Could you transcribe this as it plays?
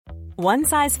One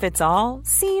size fits all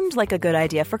seemed like a good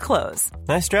idea for clothes.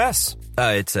 Nice dress.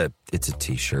 It's a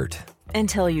t-shirt.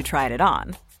 Until you tried it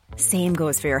on. Same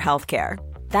goes for your healthcare.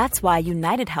 That's why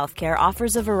United Healthcare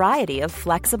offers a variety of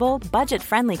flexible,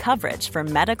 budget-friendly coverage for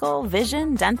medical,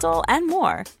 vision, dental, and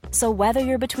more. So whether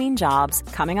you're between jobs,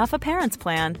 coming off a parent's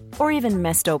plan, or even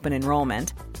missed open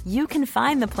enrollment, you can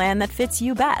find the plan that fits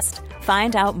you best.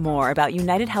 Find out more about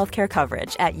United Healthcare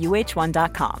coverage at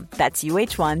uh1.com. That's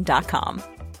uh1.com.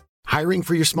 Hiring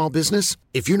for your small business?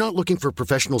 If you're not looking for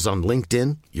professionals on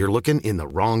LinkedIn, you're looking in the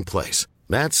wrong place.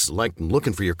 That's like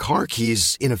looking for your car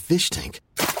keys in a fish tank.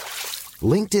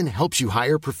 LinkedIn helps you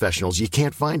hire professionals you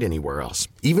can't find anywhere else,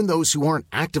 even those who aren't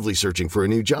actively searching for a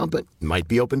new job but might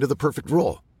be open to the perfect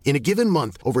role. In a given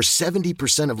month, over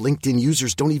 70% of LinkedIn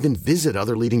users don't even visit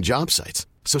other leading job sites.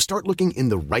 So start looking in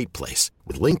the right place.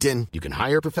 With LinkedIn, you can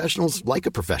hire professionals like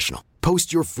a professional.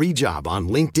 Post your free job on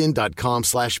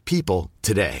linkedin.com/people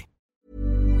today.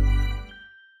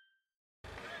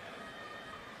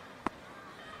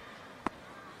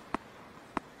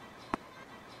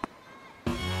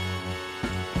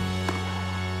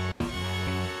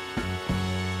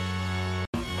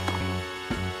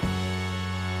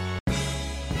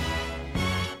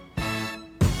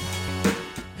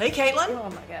 Hey, Caitlin. Oh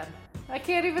my god. I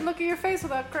can't even look at your face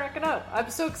without cracking up. I'm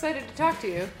so excited to talk to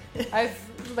you. I've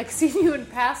seen you in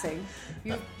passing.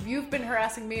 You've been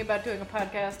harassing me about doing a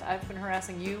podcast. I've been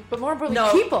harassing you. But more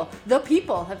importantly, the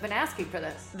people have been asking for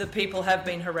this. The people have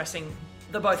been harassing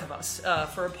the both of us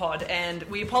for a pod, and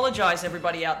we apologise,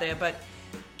 everybody out there, but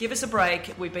give us a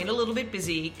break. We've been a little bit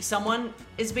busy. Someone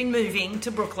has been moving to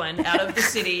Brooklyn out of the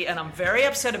city, and I'm very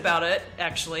upset about it,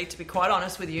 actually, to be quite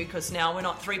honest with you, because now we're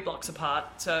not 3 blocks apart.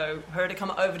 So her to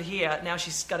come over to here, now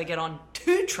she's got to get on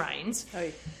 2 trains.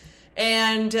 Hey.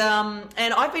 And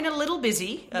I've been a little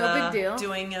busy. No big deal.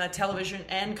 Doing television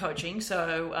and coaching.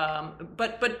 So,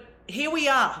 but here we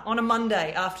are on a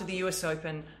Monday after the US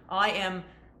Open. I am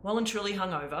well and truly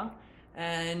hungover,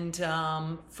 and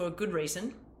for good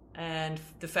reason. And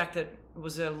the fact that it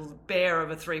was a bear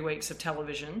over 3 weeks of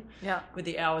television with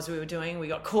the hours we were doing. We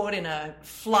got caught in a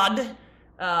flood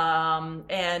and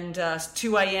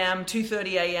 2 a.m.,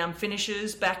 2:30 a.m.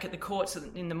 finishes back at the courts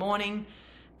in the morning,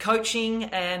 coaching,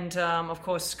 and of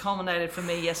course culminated for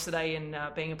me yesterday in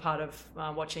being a part of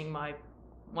watching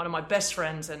one of my best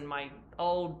friends and my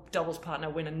old doubles partner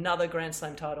win another Grand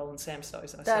Slam title in Sam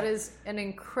Stosur. That is an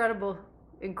incredible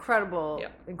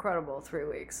 3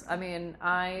 weeks. I mean,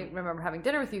 I remember having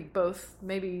dinner with you both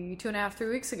maybe 2.5, 3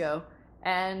 weeks ago,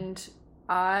 and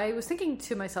I was thinking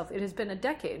to myself, it has been a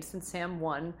decade since Sam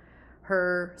won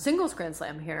her singles Grand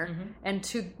Slam here, and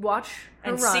to watch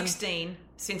her run. 16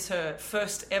 since her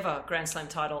first ever Grand Slam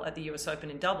title at the US Open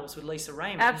in doubles with Lisa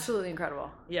Raymond. Absolutely incredible.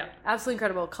 Yeah. Absolutely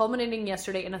incredible. Culminating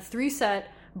yesterday in a 3-set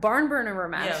barn burner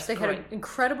rematch. Yeah, they had an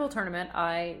incredible tournament.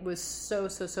 I was so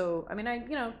I mean, I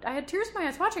had tears in my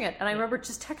eyes watching it, and I remember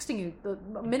just texting you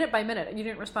minute by minute. You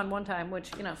didn't respond one time,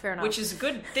 which, fair enough. Which is a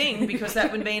good thing, because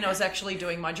that would mean I was actually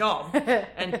doing my job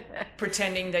and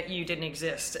pretending that you didn't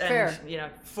exist, and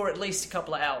fair. For at least a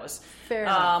couple of hours. Fair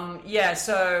enough.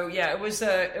 It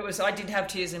was I did have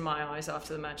tears in my eyes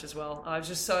after the match as well. I was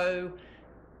just so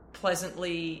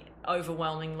pleasantly,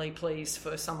 overwhelmingly pleased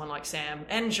for someone like Sam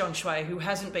and Zhang Shui, who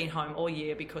hasn't been home all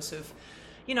year because of,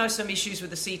 some issues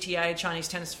with the CTA, Chinese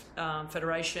Tennis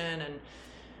Federation, and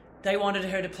they wanted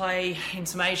her to play in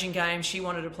some Asian games. She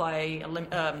wanted to play,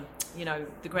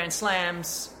 the Grand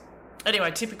Slams.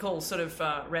 Anyway, typical sort of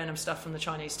random stuff from the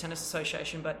Chinese Tennis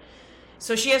Association. But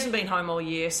so she hasn't been home all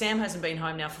year. Sam hasn't been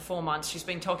home now for 4 months. She's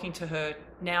been talking to her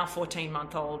now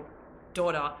 14-month-old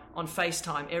daughter on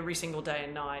FaceTime every single day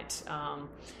and night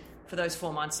for those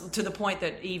 4 months, to the point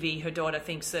that Evie, her daughter,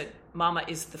 thinks that Mama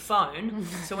is the phone.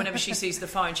 So whenever she sees the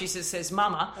phone, she says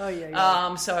Mama. Oh,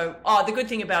 yeah. The good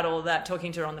thing about all of that,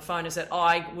 talking to her on the phone, is that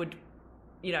I would,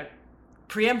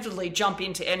 preemptively jump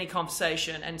into any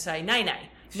conversation and say, nay.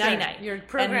 Sure. Nay. You're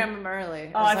programming them early.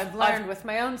 As I've learned with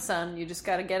my own son, you just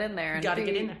got to get in there and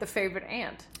be the favorite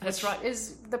aunt. That's right.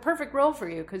 Is the perfect role for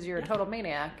you, because you're a total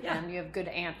maniac and you have good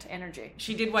aunt energy.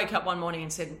 She did wake up one morning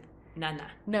and said,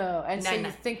 Nana. No, and so you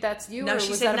think that's you, or she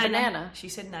was said that a banana? She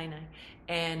said Nana.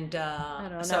 And I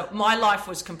don't know. So my life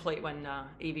was complete when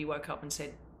Evie woke up and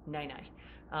said Nene.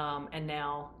 And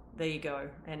now, there you go.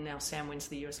 And now Sam wins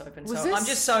the US Open. I'm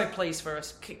just so pleased for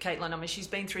us, Caitlin. I mean, she's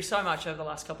been through so much over the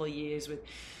last couple of years with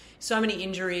so many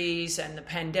injuries and the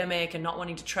pandemic and not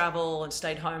wanting to travel, and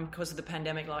stayed home because of the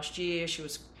pandemic last year. She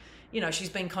was, she's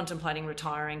been contemplating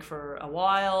retiring for a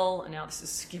while, and now this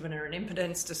has given her an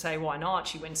impotence to say why not.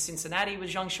 She went to Cincinnati with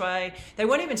Zhang Shui. They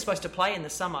weren't even supposed to play in the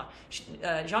summer.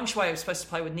 Zhang Shui was supposed to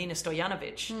play with Nina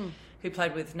Stojanovic, who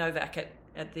played with Novak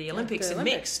at the Olympics in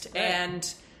mixed. Right.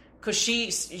 And because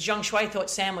Zhang Shui thought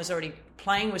Sam was already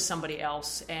playing with somebody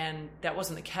else, and that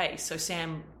wasn't the case. So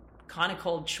Sam kind of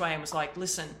called Shui and was like,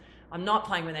 listen, I'm not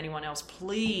playing with anyone else.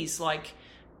 Please,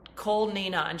 call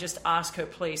Nina and just ask her,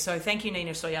 please. So thank you,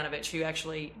 Nina Stojanovic, who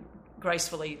actually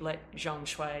gracefully let Zhang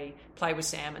Shui play with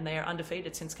Sam, and they are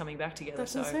undefeated since coming back together.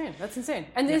 That's insane. That's insane.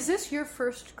 And is this your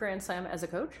first Grand Slam as a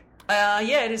coach?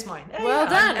 Yeah, it is mine. Well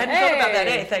done. I hadn't thought about that.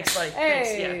 Hey, thanks, buddy.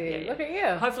 Hey, Thanks. look at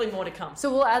you. Hopefully more to come.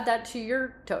 So we'll add that to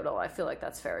your total. I feel like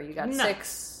that's fair. You got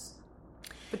 6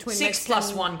 between 6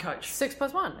 plus 1 coach. 6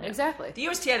 plus 1, exactly. The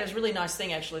USTA does a really nice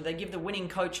thing, actually. They give the winning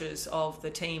coaches of the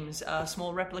teams a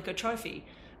small replica trophy.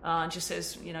 It just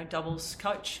says, doubles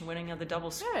coach, winning of the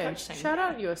doubles coach team. Shout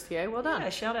out USTA, well done. Yeah,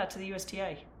 shout out to the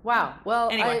USTA. Wow.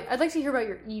 Well, anyway. I'd like to hear about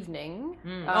your evening.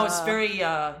 It's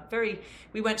very.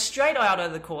 We went straight out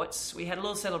of the courts. We had a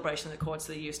little celebration in the courts.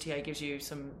 The USTA gives you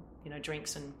some,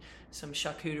 drinks and some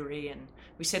charcuterie, and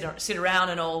we sit around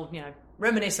and all,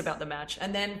 reminisce about the match.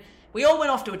 And then we all went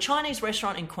off to a Chinese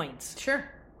restaurant in Queens. Sure.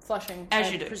 Flushing, as I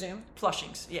you do. Presume.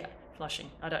 Flushings, yeah.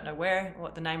 Flushing. I don't know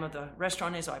what the name of the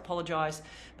restaurant is. I apologise.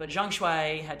 But Zhang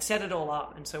Shui had set it all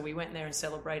up, and so we went there and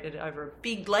celebrated over a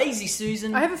big Lazy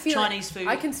Susan. I have a feeling Chinese food.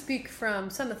 I can speak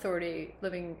from some authority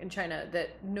living in China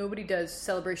that nobody does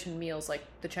celebration meals like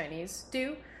the Chinese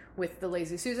do with the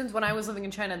Lazy Susans. When I was living in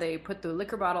China, they put the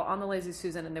liquor bottle on the Lazy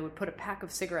Susan, and they would put a pack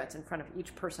of cigarettes in front of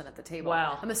each person at the table.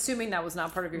 Wow. I'm assuming that was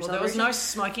not part of your there celebration. was no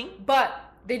smoking. But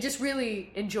they just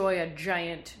really enjoy a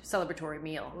giant celebratory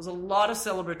meal. It was a lot of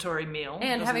celebratory meal.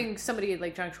 And having somebody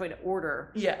like Zhang Shui to order.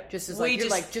 Yeah. Just as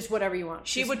you're just whatever you want.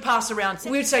 She would pass around.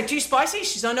 We would say, too spicy?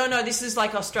 She's like, no, this is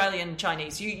like Australian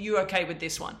Chinese. You okay with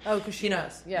this one? Oh, because she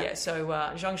knows. Yeah. Yeah, so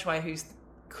Zhang Shui,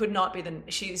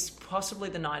 she's possibly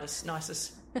the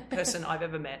nicest person I've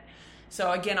ever met. So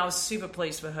again, I was super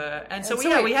pleased for her. And so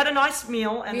we had a nice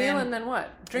meal. And then what?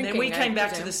 Drinking, and then we came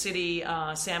back to the city,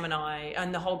 Sam and I,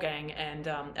 and the whole gang, and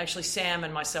actually Sam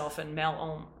and myself and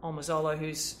Mel Olmazzolo,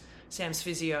 who's Sam's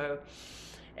physio,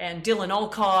 and Dylan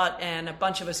Olcott, and a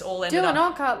bunch of us all ended up... Dylan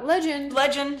Olcott,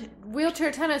 legend.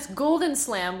 Wheelchair tennis Golden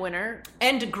Slam winner.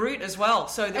 And De Groot as well.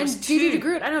 So there was two... Didi De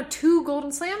Groot, I know, 2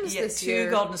 Golden Slams this year.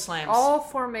 2 Golden Slams. All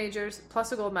 4 majors,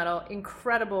 plus a gold medal.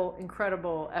 Incredible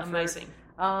effort. Amazing.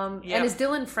 And is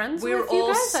Dylan friends we were with you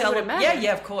all guys? I would imagine.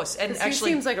 Yeah, of course. And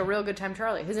actually, he seems like a real good time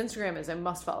Charlie. His Instagram is a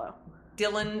must follow.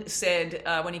 Dylan said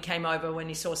when he came over, when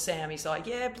he saw Sam, he's like,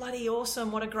 yeah, bloody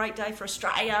awesome. What a great day for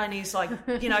Australia. And he's like,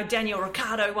 Daniel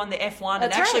Ricciardo won the F1.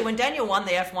 That's and actually, right. When Daniel won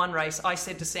the F1 race, I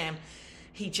said to Sam,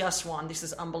 he just won. This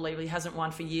is unbelievable. He hasn't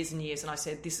won for years and years. And I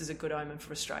said, this is a good omen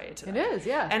for Australia today. It is,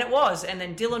 yeah. And it was. And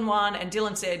then Dylan won, and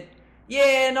Dylan said,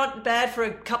 yeah, not bad for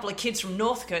a couple of kids from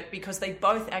Northcote, because they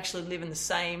both actually live in the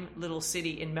same little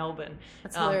city in Melbourne.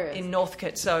 That's hilarious. In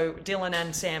Northcote. So Dylan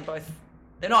and Sam both,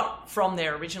 they're not from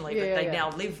there originally, but they now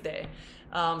live there.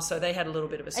 So they had a little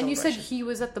bit of a celebration. And you said he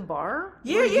was at the bar?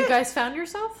 Yeah, where you guys found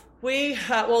yourself?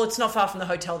 Well, it's not far from the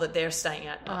hotel that they're staying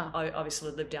at. I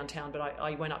obviously live downtown, but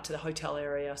I went up to the hotel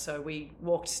area. So we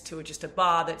walked to just a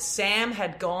bar that Sam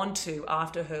had gone to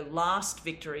after her last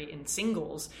victory in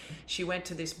singles. She went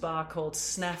to this bar called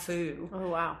Snafu. Oh,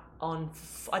 wow. On,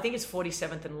 I think it's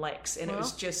 47th and Lex. And it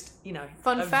was just,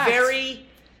 fun fact.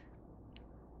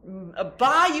 A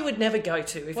bar you would never go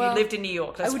to if you lived in New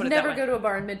York. Let's I would put it never that way. go to a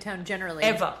bar in Midtown generally.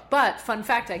 Ever. But fun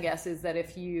fact, I guess, is that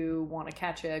if you want to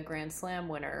catch a Grand Slam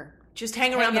winner, just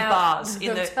hang around the bars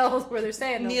in the hotels where they're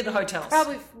staying. Near the hotels.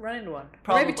 Probably run into one.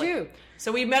 Probably. Maybe 2.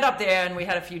 So we met up there and we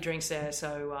had a few drinks there.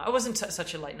 So it wasn't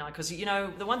such a late night because,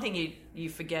 the one thing you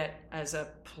forget as a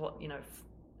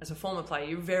former player,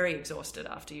 you're very exhausted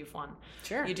after you've won.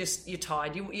 Sure. You're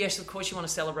tired. Yes, of course you want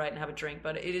to celebrate and have a drink,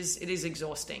 but it is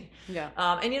exhausting. Yeah.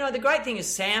 And the great thing is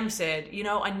Sam said,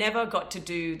 I never got to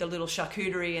do the little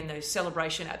charcuterie and the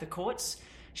celebration at the courts.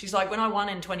 She's like, when I won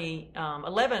in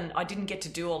 2011, I didn't get to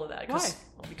do all of that. Why?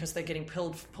 Because they're getting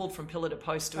pulled from pillar to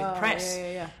post with press.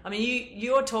 Yeah. I mean,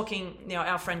 you're talking,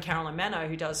 our friend Carolyn Mano,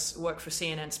 who does work for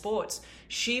CNN Sports,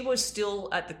 she was still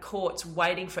at the courts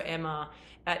waiting for Emma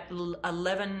at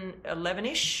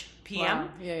 11-ish p.m. Wow.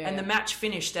 Yeah, and the match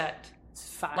finished at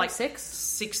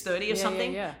 6:30 or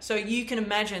something. Yeah. So you can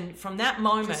imagine from that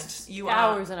moment, just you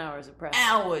hours and hours of press,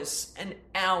 hours and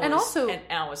hours and also and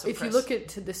hours of if press. you look at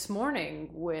to this morning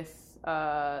with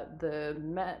the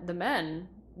men.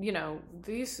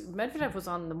 Medvedev was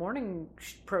on the morning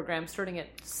program starting at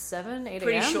 7, 8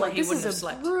 Pretty a.m. sure he this wouldn't is have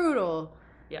slept. Brutal.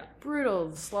 Yeah.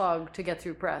 Brutal slog to get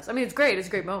through press. I mean, it's great. It's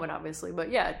a great moment, obviously. But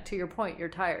yeah, to your point, you're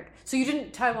tired. So you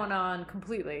didn't tie one on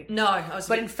completely. No, I was.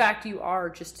 But in fact, you are,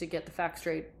 just to get the facts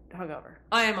straight, hungover.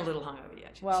 I am a little hungover, yeah.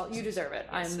 Well, you deserve it.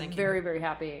 Yes, I'm very, very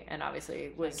happy, and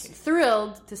obviously was Thank you.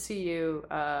 thrilled to see you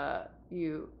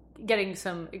you getting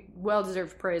some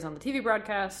well-deserved praise on the TV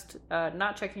broadcast,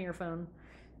 not checking your phone,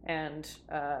 and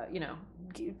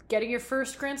getting your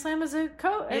first Grand Slam as a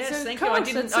coach. Yes, thank you. I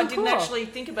didn't actually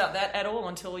think about that at all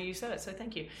until you said it, so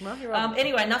thank you. Well, you're welcome.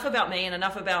 Anyway, enough about me and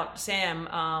enough about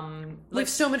Sam. We have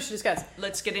so much to discuss.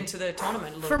 Let's get into the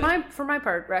tournament a little bit. For my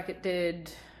part, Racket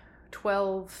did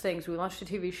 12 things. We launched a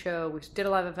TV show, we did a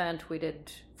live event, we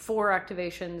did 4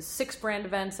 activations, 6 brand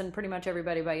events, and pretty much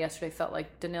everybody by yesterday felt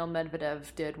like Daniil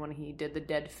Medvedev did when he did the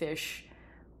dead fish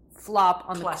flop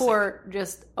on Classic. the court.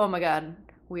 Just, oh my God,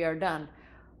 we are done.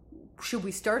 Should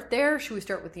we start there? Should we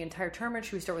start with the entire tournament?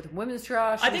 Should we start with the women's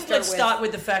draw? I think let's start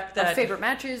with the fact that... our favorite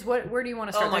matches? Where do you want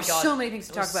to start? Oh my There's God. so many things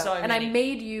to There talk was about. so And I many.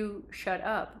 made you shut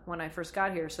up when I first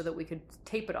got here so that we could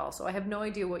tape it all. So I have no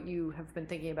idea what you have been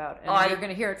thinking about. And you're going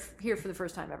to hear it here for the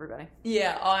first time, everybody.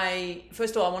 Yeah,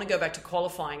 first of all, I want to go back to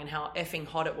qualifying and how effing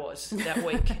hot it was that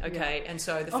week, okay? And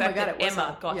so the Oh my fact God, that it was Emma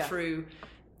hot. got Yeah. through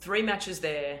 3 matches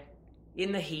there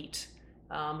in the heat,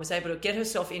 was able to get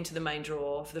herself into the main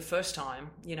draw for the first time.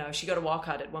 You know, she got a wild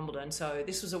card at Wimbledon, so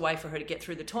this was a way for her to get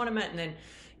through the tournament. And then,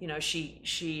 you know, she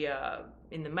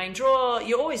in the main draw,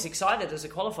 you're always excited as a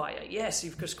qualifier. Yes,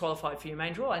 you've just qualified for your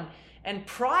main draw. And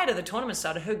prior to the tournament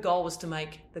started, her goal was to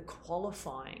make the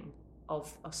qualifying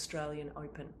of Australian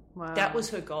Open. Wow. That was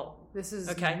her goal. This is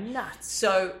Okay. nuts.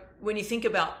 So when you think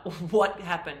about what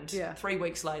happened Yeah. 3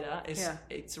 weeks later, Yeah.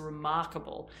 it's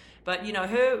remarkable. But, you know,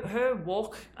 her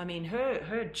walk, I mean,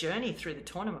 her journey through the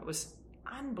tournament was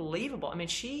unbelievable. I mean,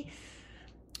 she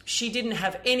didn't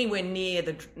have anywhere near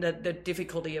the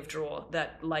difficulty of draw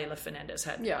that Leylah Fernandez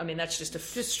had. Yeah. I mean, that's just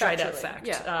Just straight-out factually, fact.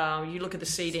 yeah. You look at the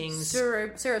seedings. Sarah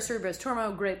Sorribes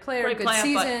Tormo, great player, Great good player,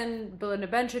 season. Belinda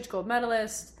Bencic, gold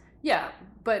medalist. Yeah,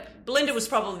 but Belinda was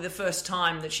probably the first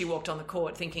time that she walked on the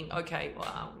court thinking, okay,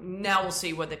 well, now we'll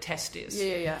see what the test is.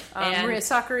 yeah. And- Maria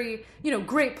Sakkari,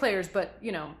 great players, but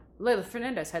Leylah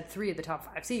Fernandez had 3 of the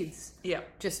top 5 seeds. Yeah.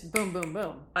 Just boom, boom,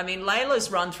 boom. I mean, Leylah's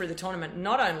run through the tournament,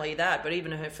 not only that, but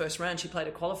even in her first round, she played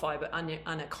a qualifier, but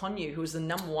Anna Konyu, who was the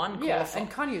number 1 qualifier. Yeah, and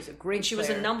Kanyu's a great She player.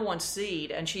 was a number 1 seed,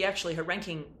 and her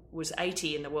ranking was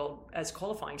 80 in the world as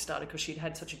qualifying started because she'd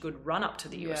had such a good run up to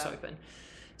the US Yeah. Open.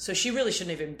 So she really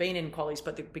shouldn't have even been in qualies,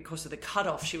 but because of the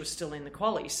cutoff, she was still in the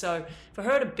qualies. So for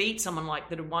her to beat someone like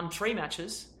that had won 3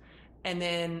 matches and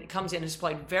then comes in and has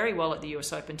played very well at the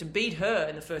US Open, to beat her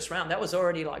in the first round, that was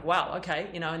already like, wow, okay,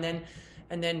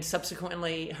 and then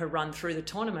subsequently her run through the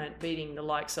tournament, beating the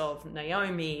likes of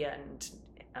Naomi and,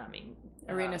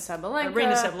 Arena Sabalenka.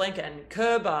 Arena Sabalenka and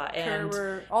Kerber and...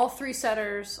 Kerber, all 3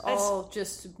 setters, all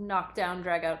just knockdown,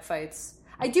 drag out fights.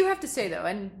 I do have to say though,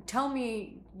 and tell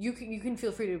me, you can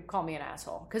feel free to call me an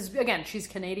asshole, because again, she's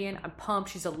Canadian. I'm pumped.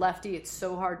 She's a lefty. It's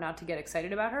so hard not to get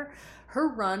excited about her. Her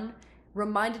run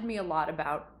reminded me a lot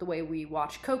about the way we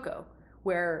watch Coco,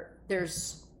 where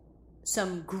there's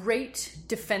some great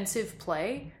defensive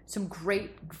play, some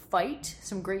great fight,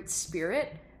 some great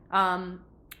spirit,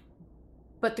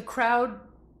 but the crowd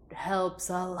helps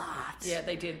a lot. Yeah,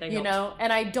 they did. They You helped. know,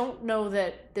 and I don't know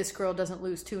that this girl doesn't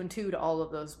lose 2-2 to all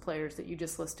of those players that you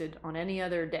just listed on any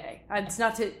other day. It's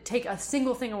not to take a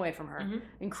single thing away from her. Mm-hmm.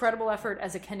 Incredible effort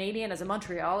as a Canadian, as a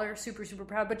Montrealer, super, super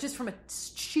proud. But just from a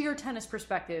sheer tennis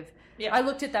perspective, Yeah. I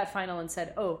looked at that final and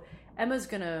said, oh, Emma's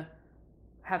going to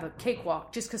have a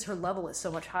cakewalk just because her level is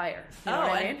so much higher. You know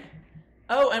what I mean?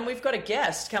 And we've got a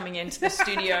guest coming into the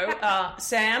studio.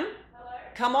 Sam,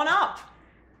 come on up.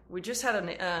 We've just had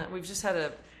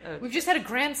a We've just had a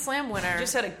Grand Slam winner.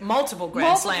 multiple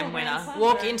Grand Slam Grand winner Slam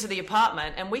walk winner. into the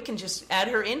apartment, and we can just add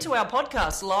her into our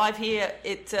podcast live here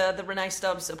at the Renee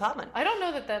Stubbs apartment. I don't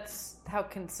know that that's how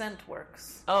consent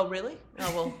works. Oh, really?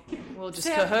 Oh, well, we'll just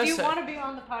Sam, coerce do you her. want to be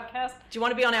on the podcast? Do you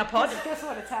want to be on our pod? Guess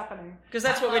what? It's happening. Because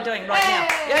that's what we're doing right now.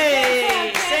 Hey!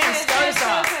 Yay! Sam Sam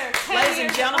Stosur. Stosur. Ladies 10 and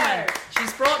years gentlemen, apart.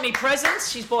 she's brought me presents.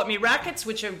 She's brought me rackets,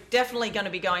 which are definitely going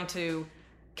to be going to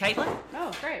Caitlin.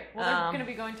 Oh, great. Well, they're going to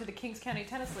be going to the Kings County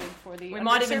Tennis League for the... We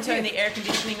might even turn the air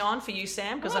conditioning on for you,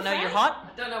 Sam, because I know you're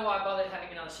hot. Don't know why I bothered having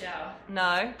another shower.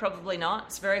 No, probably not.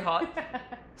 It's very hot.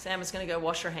 Sam is going to go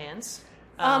wash her hands.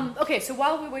 Okay, so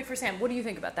while we wait for Sam, what do you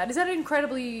think about that? Is that an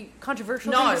incredibly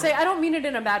controversial No. thing to say? I don't mean it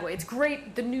in a bad way. It's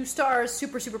great. The new stars,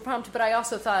 super, super pumped. But I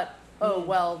also thought,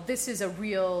 well, this is a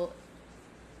real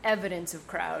evidence of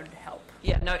crowd help.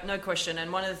 Yeah, no question.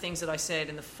 And one of the things that I said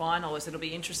in the final is it'll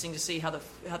be interesting to see how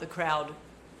the crowd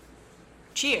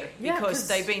cheer Yeah, because 'cause-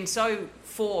 they've been so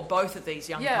for both of these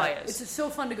young players. It's just so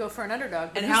fun to go for an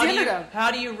underdog. But And who's how the do underdog?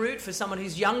 how do you root for someone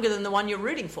who's younger than the one you're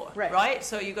rooting for, Right.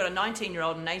 So you've got a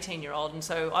 19-year-old and an 18-year-old, and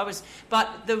so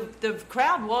but the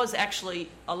crowd was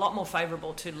actually a lot more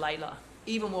favourable to Layla,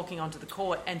 even walking onto the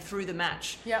court and through the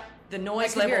match. Yeah. The I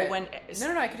noise could hear level it.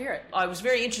 when No, I could hear it. I was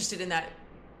very interested in that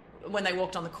when they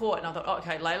walked on the court, and I thought,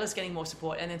 okay, Layla's getting more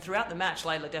support, and then throughout the match,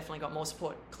 Layla definitely got more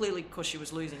support, clearly because she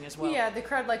was losing as well. Yeah, the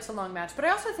crowd likes a long match. But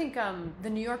I also think the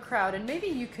New York crowd, and maybe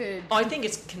you could... I think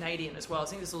it's Canadian as well. I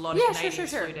think there's a lot of Yeah, Canadians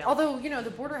sure. flew down. Although,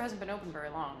 the border hasn't been open very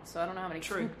long, so I don't know how many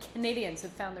True. Canadians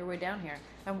have found their way down here.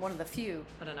 I'm one of the few.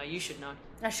 I don't know, you should know.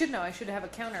 I should know. I should have a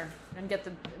counter and get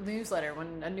the newsletter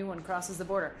when a new one crosses the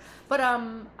border. But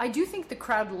I do think the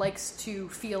crowd likes to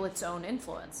feel its own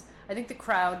influence. I think the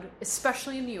crowd,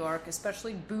 especially in New York,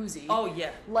 especially boozy,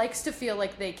 likes to feel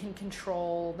like they can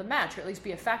control the match, or at least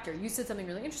be a factor. You said something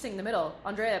really interesting in the middle.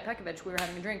 Andrea Pekovic, we were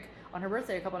having a drink on her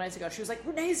birthday a couple nights ago. She was like,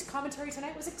 Renee's commentary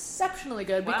tonight was exceptionally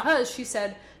good because she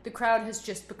said the crowd has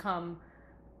just become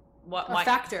a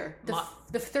factor.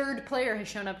 The third player has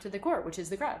shown up to the court, which is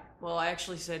the crowd. Well, I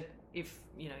actually said if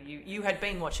you had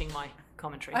been watching my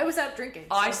commentary. I was out drinking.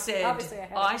 So I said obviously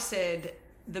I said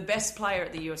the best player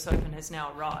at the US Open has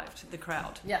now arrived, the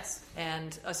crowd. Yes.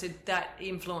 And I said that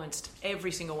influenced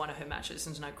every single one of her matches,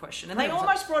 there's no question. And they 100%.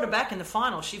 almost brought her back in the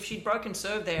final. If she'd broken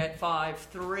serve there at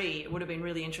 5-3, it would have been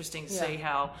really interesting to see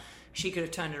how she could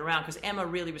have turned it around, because Emma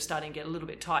really was starting to get a little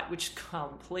bit tight, which is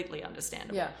completely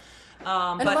understandable. Yeah.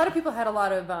 And a lot of people had a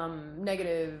lot of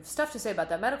negative stuff to say about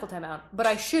that medical timeout. But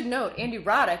I should note, Andy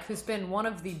Roddick, who's been one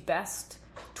of the best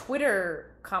Twitter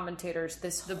commentators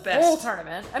whole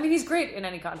tournament. I mean, he's great in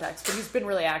any context, but he's been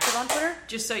really active on Twitter.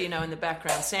 Just so you know, in the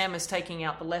background, Sam is taking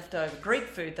out the leftover Greek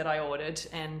food that I ordered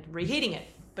and reheating it.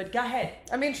 But go ahead.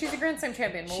 I mean, she's a Grand Slam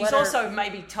champion. She's also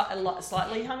maybe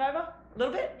slightly hungover, a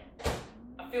little bit.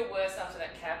 I feel worse after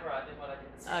that cab ride than what I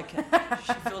did this Okay.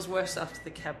 She feels worse after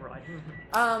the cab ride.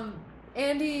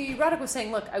 Andy Roddick was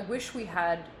saying, look, I wish we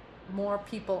had more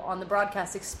people on the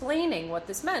broadcast explaining what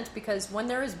this meant, because when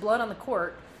there is blood on the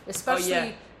court,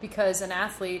 especially because an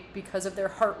athlete, because of their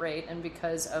heart rate and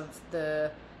because of the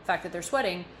fact that they're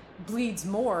sweating, bleeds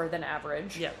more than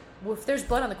average. Yeah. If there's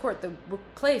blood on the court, the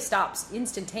play stops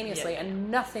instantaneously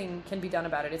and nothing can be done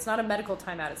about it. It's not a medical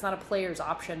timeout. It's not a player's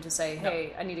option to say,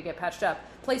 hey, I need to get patched up.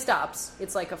 Play stops.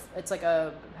 It's like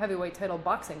a heavyweight title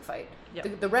boxing fight.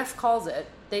 The ref calls it,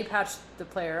 they patch the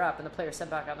player up, and the player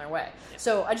sent back on their way.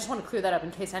 So I just want to clear that up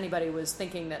in case anybody was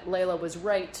thinking that Layla was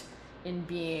right in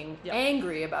being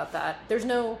angry about that. There's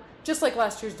no, just like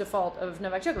last year's default of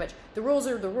Novak Djokovic, the rules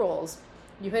are the rules.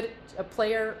 You hit a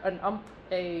player, an ump,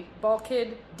 a ball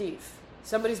kid, deef.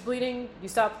 Somebody's bleeding, you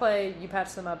stop play, you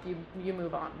patch them up, you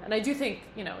move on. And I do think,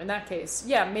 in that case,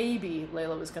 maybe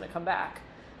Layla was going to come back.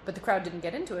 But the crowd didn't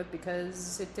get into it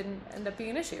because it didn't end up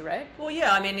being an issue, right? Well,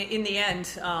 yeah, I mean, in the end,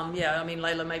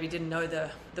 Layla maybe didn't know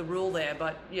the rule there,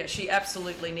 but she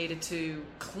absolutely needed to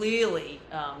clearly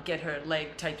get her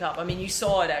leg taped up. I mean, you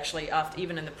saw it actually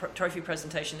even in the trophy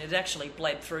presentation, it actually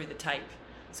bled through the tape.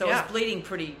 So it was bleeding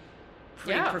pretty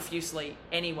profusely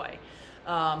anyway.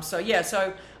 So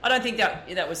I don't think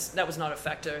that was not a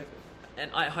factor,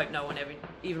 and I hope no one ever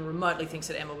even remotely thinks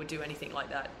that Emma would do anything like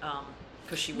that.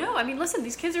 She no, I mean, listen,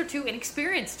 these kids are too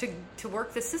inexperienced to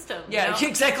work the system. Yeah,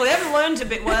 exactly. They haven't learned a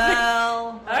bit.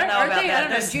 Well, I don't know about that. I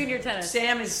don't know, junior tennis.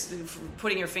 Sam is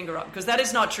putting her finger up, because that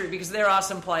is not true, because there are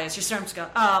some players, just Ostapenko.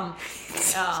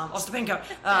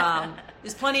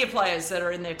 There's plenty of players that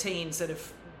are in their teens that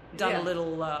have done a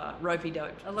little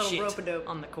rope-a-dope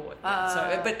on the court.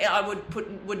 But I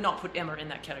would not put Emma in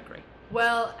that category.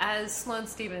 Well, as Sloane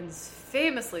Stephens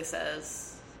famously says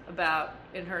about,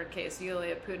 in her case,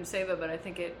 Yulia Putintseva, but I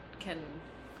think it can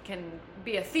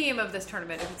be a theme of this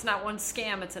tournament. If it's not one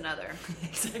scam, it's another.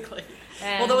 Exactly.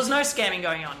 Well, there was no scamming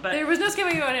going on, but there was no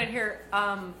scamming going on here.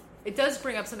 It does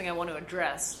bring up something I want to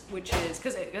address, which is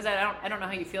because I don't know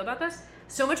how you feel about this.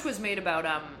 So much was made about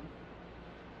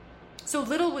so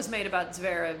little was made about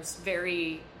Zverev's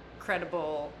very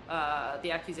credible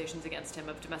the accusations against him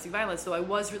of domestic violence. So I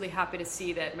was really happy to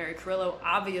see that Mary Carrillo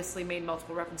obviously made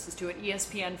multiple references to it.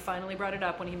 ESPN finally brought it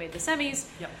up when he made the semis,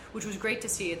 which was great to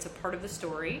see. It's a part of the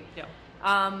story.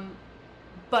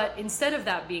 But instead of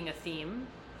that being a theme,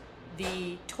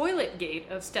 the toilet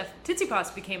gate of Steph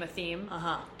Tsitsipas became a theme.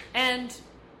 And,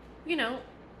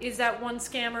 is that one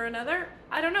scam or another?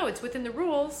 I don't know. It's within the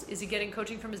rules. Is he getting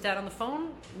coaching from his dad on the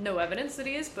phone? No evidence that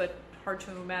he is, but hard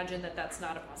to imagine that that's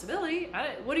not a possibility.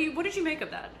 What did you make of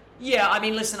that? Yeah, I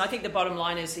mean, listen, I think the bottom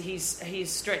line is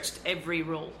he's stretched every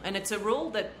rule, and it's a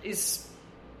rule that is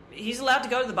he's allowed to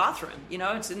go to the bathroom,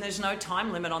 and there's no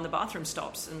time limit on the bathroom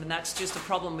stops. And that's just a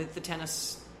problem with the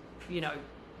tennis,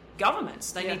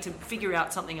 governments. They need to figure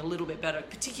out something a little bit better,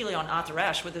 particularly on Arthur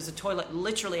Ashe, where there's a toilet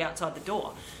literally outside the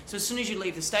door. So as soon as you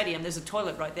leave the stadium, there's a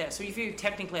toilet right there. So if you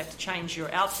technically have to change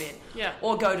your outfit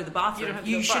or go to the bathroom,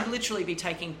 you should literally be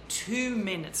taking 2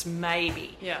 minutes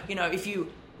maybe. Yeah. If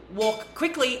you walk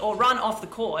quickly or run off the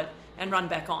court and run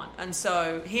back on. And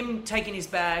so him taking his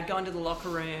bag, going to the locker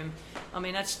room,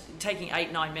 that's taking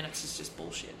 8-9 minutes is just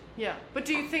bullshit. Yeah. But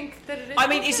do you think that it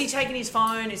is? Is he taking his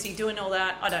phone? Is he doing all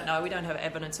that? I don't know. We don't have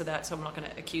evidence of that, so I'm not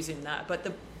going to accuse him of that.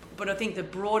 But I think the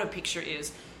broader picture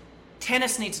is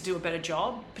tennis needs to do a better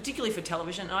job, particularly for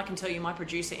television. And I can tell you my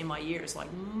producer in my ear is like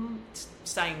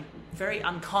saying very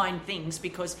unkind things,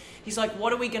 because he's like, what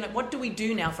do we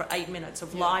do now for 8 minutes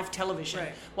of live television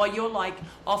while you're like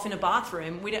off in a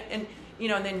bathroom? And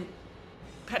then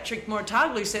Patrick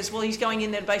Mouratoglou says, well, he's going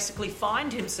in there to basically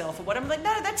find himself or whatever. I'm like,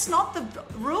 no, that's not the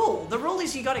rule. The rule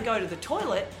is you got to go to the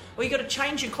toilet or you got to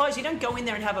change your clothes. You don't go in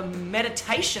there and have a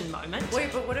meditation moment.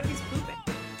 Wait, but what if he's pooping?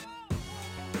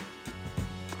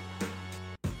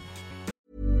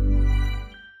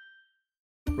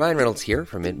 Ryan Reynolds here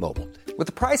from Mint Mobile. With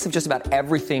the price of just about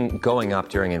everything going up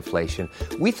during inflation,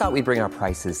 we thought we'd bring our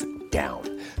prices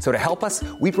down. So to help us,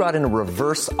 we brought in a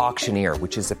reverse auctioneer,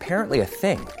 which is apparently a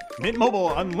thing. Mint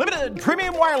Mobile Unlimited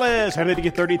Premium Wireless. How to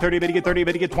get 30, 30, bit to get 30,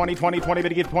 bit to get 20, 20, 20, bit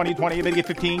to get 20, 20, bit to get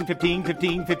 15, 15,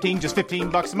 15, 15, just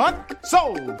 $15 a month?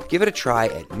 Sold! Give it a try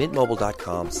at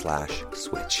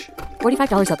mintmobile.com/switch.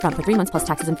 $45 up front for 3 months plus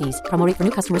taxes and fees. Promo rate for new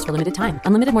customers for limited time.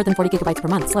 Unlimited more than 40 gigabytes per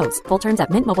month. Slows full terms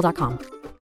at mintmobile.com.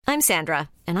 I'm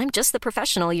Sandra, and I'm just the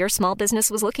professional your small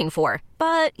business was looking for.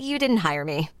 But you didn't hire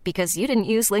me because you didn't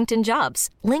use LinkedIn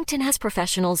Jobs. LinkedIn has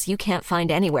professionals you can't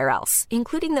find anywhere else,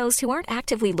 including those who aren't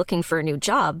actively looking for a new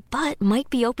job, but might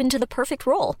be open to the perfect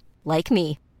role, like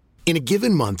me. In a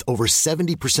given month, over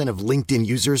 70% of LinkedIn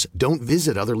users don't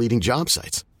visit other leading job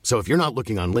sites. So if you're not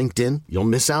looking on LinkedIn, you'll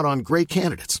miss out on great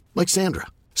candidates like Sandra.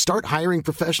 Start hiring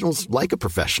professionals like a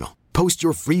professional. Post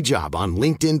your free job on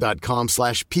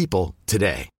linkedin.com/people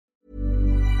today.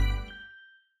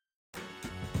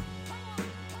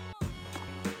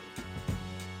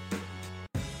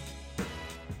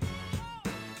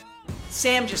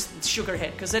 Sam just shook her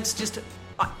head because that's just...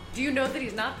 Do you know that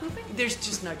he's not pooping? There's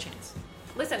just no chance.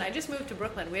 Listen, I just moved to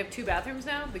Brooklyn. We have 2 bathrooms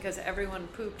now because everyone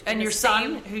pooped. And your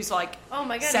son, who's like oh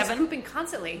my God, 7? he's pooping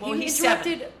constantly. Well, he he's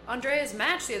interrupted 7. Andrea's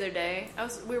match the other day.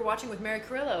 We were watching with Mary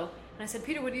Carrillo, and I said,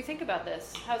 Peter, what do you think about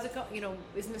this? How's it going?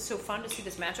 Isn't this so fun to see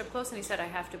this match up close? And he said, I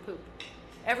have to poop.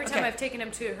 Every time I've taken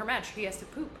him to her match, he has to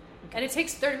poop. Okay. And it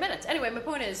takes 30 minutes. Anyway, my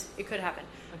point is, it could happen.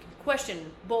 Okay.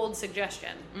 Question, bold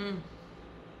suggestion.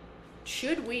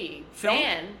 Should we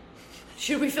ban...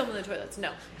 Should we film in the toilets?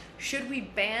 No. Should we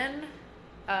ban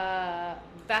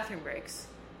bathroom breaks,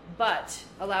 but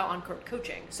allow on-court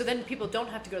coaching? So then people don't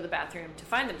have to go to the bathroom to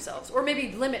find themselves. Or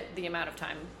maybe limit the amount of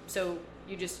time. So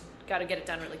you just got to get it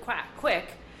done really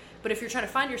quick. But if you're trying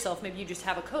to find yourself, maybe you just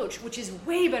have a coach, which is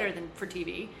way better than for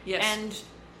TV. Yes. And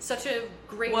such a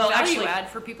great value add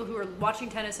for people who are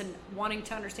watching tennis and wanting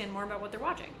to understand more about what they're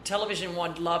watching. Television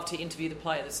would love to interview the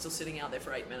player that's still sitting out there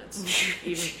for 8 minutes.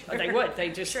 They would. They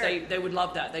just they would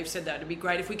love that. They've said that. It'd be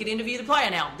great if we could interview the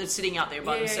player now that's sitting out there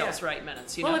by themselves for 8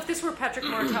 minutes. Well, if this were Patrick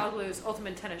Mouratoglou's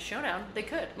Ultimate Tennis Showdown, they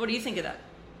could. What do you think of that?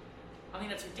 I think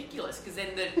that's ridiculous because then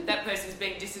that person's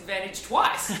being disadvantaged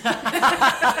twice.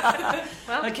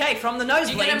 Well, okay, from the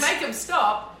nosebleeds. You're going to make them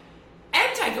stop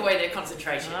and take away their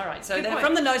concentration. All right, so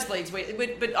from the nosebleeds,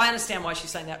 but I understand why she's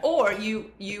saying that. Or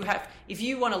you have, if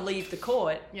you want to leave the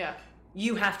court,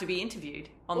 you have to be interviewed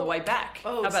on the way back.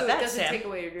 Oh, how about so that, it doesn't Sam? take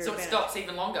away your So it stops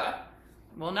even longer.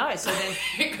 Well, no. So then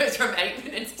it goes from 8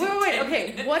 minutes to 10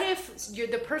 okay. minutes. What if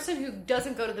the person who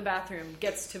doesn't go to the bathroom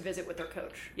gets to visit with their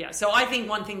coach? Yeah. So I think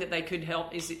one thing that they could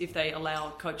help is if they allow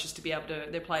coaches to be able to,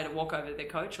 their player to walk over to their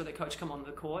coach or their coach come onto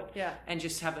the court, and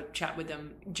just have a chat with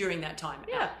them during that time.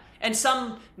 Yeah. And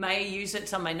some may use it,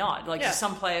 some may not. Like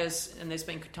some players, and there's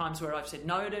been times where I've said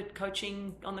no to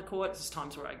coaching on the court. There's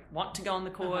times where I want to go on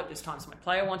the court. There's times my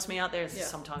player wants me out there.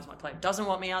 Sometimes my player doesn't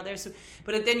want me out there. So,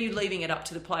 but then you're leaving it up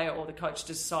to the player or the coach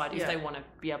to decide if they want to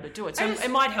be able to do it. So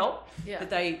it might help that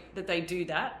they do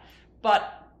that.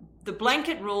 But the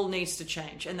blanket rule needs to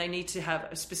change, and they need to have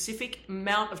a specific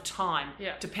amount of time,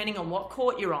 depending on what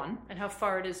court you're on. And how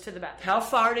far it is to the bathroom. How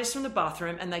far it is from the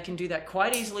bathroom, and they can do that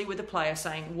quite easily with the player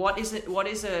saying, what is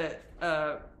a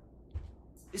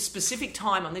specific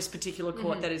time on this particular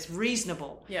court that is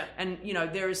reasonable? Yeah. And,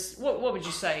 there's, what would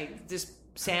you say,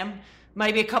 Sam?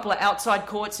 Maybe a couple of outside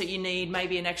courts that you need,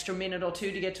 maybe an extra minute or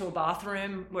two to get to a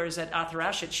bathroom, whereas at Arthur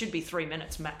Ashe, it should be 3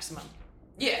 minutes maximum.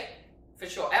 Yeah, for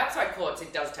sure. Outside courts,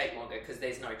 it does take longer because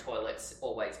there's no toilets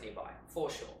always nearby, for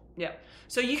sure. Yeah.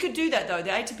 So you could do that though. The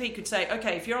ATP could say,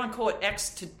 okay, if you're on court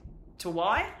X to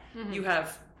Y,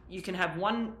 you can have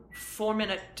 1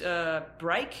 4-minute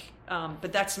break,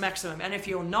 but that's maximum. And if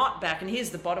you're not back, and here's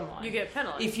the bottom line, you get a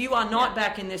penalty. If you are not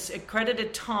back in this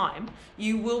accredited time,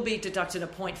 you will be deducted a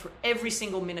point for every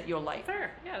single minute you're late.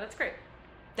 Fair. Yeah, that's great.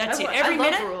 That's it. Every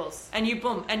love minute, rules. and you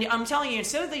boom. And I'm telling you,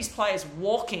 instead of these players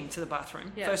walking to the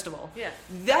bathroom, first of all,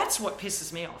 that's what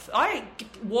pisses me off. I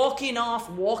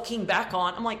walking back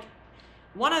on. I'm like,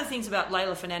 one of the things about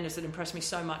Leylah Fernandez that impressed me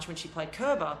so much when she played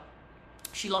Kerber,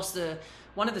 she lost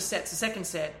one of the sets, the second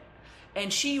set,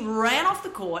 and she ran off the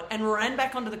court and ran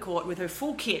back onto the court with her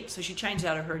full kit. So she changed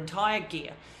out of her entire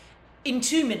gear in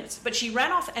 2 minutes, but she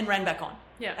ran off and ran back on.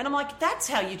 Yeah. And I'm like, that's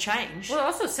how you change. Well, it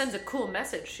also sends a cool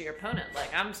message to your opponent.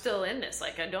 Like, I'm still in this.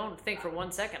 Like, I don't think for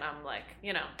 1 second I'm like,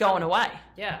 going away.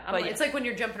 Yeah. It's like when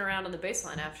you're jumping around on the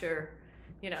baseline after,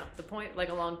 the point, like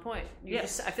a long point. I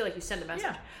feel like you send a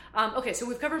message. Yeah. Okay, so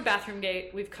we've covered Bathroom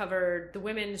Gate. We've covered the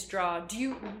women's draw.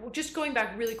 Just going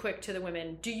back really quick to the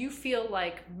women, do you feel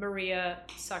like Maria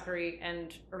Sakkari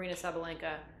and Aryna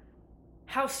Sabalenka,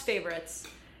 house favorites?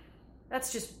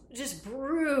 That's just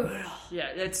brutal.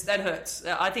 Yeah, that hurts.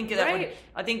 I think that would.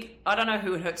 I don't know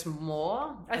who it hurts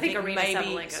more. I think Aryna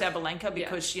maybe Sabalenka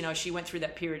because she went through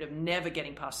that period of never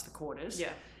getting past the quarters. Yeah.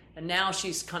 And now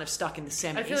she's kind of stuck in the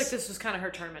semis. I feel like this was kind of her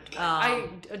tournament to win. I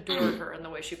adore her and the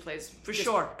way she plays. For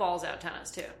sure. Balls out tennis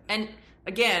too. And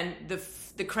again,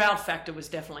 the crowd factor was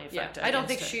definitely a factor. I don't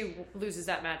think she loses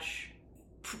that match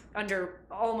under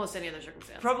almost any other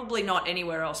circumstance. Probably not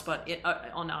anywhere else, but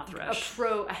on Arthur Ashe.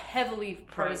 A heavily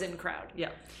partisan crowd. Yeah.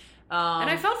 And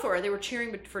I felt for her. They were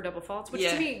cheering for double faults, which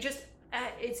to me just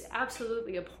it's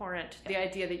absolutely abhorrent. The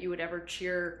idea that you would ever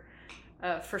cheer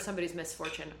for somebody's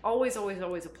misfortune. Always, always,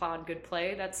 always applaud good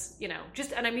play. That's,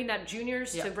 and I mean that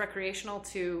juniors to recreational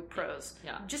to pros.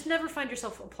 Yeah. Just never find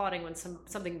yourself applauding when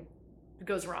something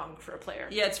goes wrong for a player.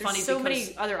 Yeah, it's funny because so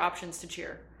many other options to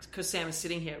cheer. Because Sam is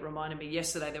sitting here, it reminded me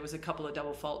yesterday there was a couple of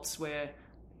double faults where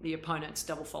the opponents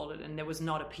double faulted and there was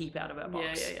not a peep out of our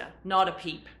box. Yeah. Not a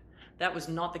peep. That was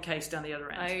not the case down the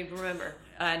other end. I remember.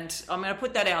 And I'm going to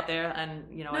put that out there. And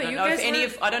I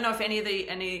don't know if any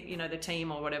of the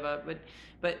team or whatever,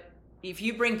 but if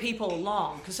you bring people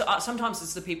along, because sometimes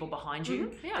it's the people behind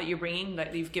you that you're bringing,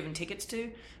 that you've given tickets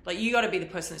to. Like, you got to be the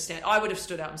person that stands. I would have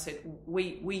stood out and said,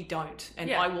 "We don't,"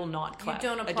 and I will not clap. You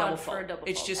don't applaud a double for fault. a double fault.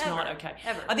 It's just ever, not okay.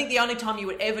 Ever. I think the only time you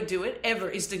would ever do it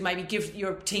is to maybe give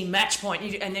your team match point,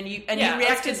 and then you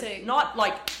reacted not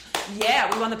like,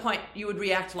 "Yeah, we won the point." You would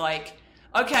react like,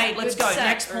 "Okay, let's go,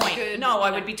 next point." I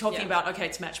would be talking about, okay,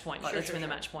 it's match point. Like, let's win the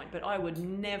match point. But I would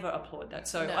never applaud that.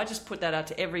 So I just put that out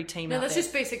to every team out there. No, that's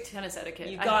just basic tennis etiquette.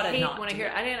 You gotta I hate not when I do hear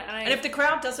it. And if the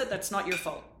crowd does it, that's not your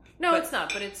fault. No, it's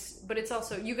not. But it's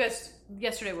also, you guys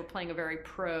yesterday were playing a very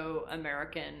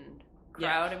pro-American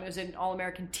crowd. I mean, it was an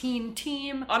all-American team.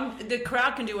 The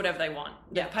crowd can do whatever they want.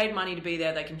 They've paid money to be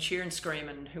there. They can cheer and scream,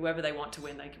 and whoever they want to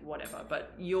win, they can, whatever.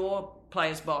 But your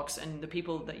players' box and the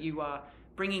people that you are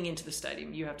bringing into the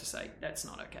stadium, you have to say that's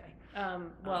not okay.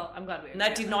 Well, I'm glad we. And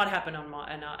that did not happen on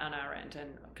our end,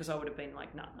 and because I would have been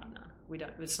like, no, we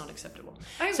don't. It's not acceptable.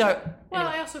 Anyway.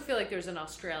 I also feel like there's an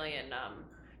Australian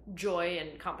joy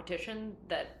in competition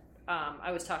that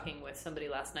I was talking with somebody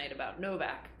last night about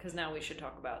Novak, because now we should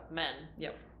talk about men.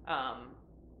 Yep.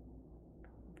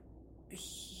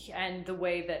 And the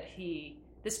way that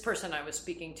this person I was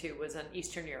speaking to was an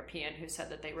Eastern European who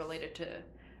said that they related to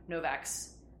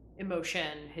Novak's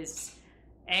emotion, his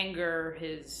anger,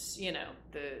 his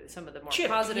some of the more positive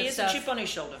stuff. He has a chip on his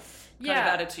shoulder. Kind of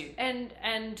attitude. And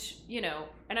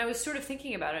I was sort of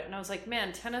thinking about it, and I was like,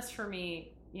 man, tennis for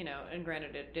me, and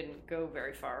granted it didn't go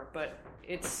very far, but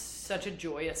it's such a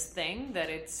joyous thing that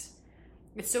it's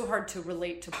so hard to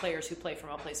relate to players who play from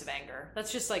a place of anger.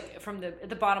 That's just like from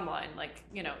the bottom line, like,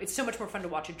 it's so much more fun to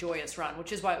watch a joyous run,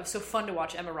 which is why it was so fun to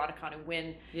watch Emma Raducanu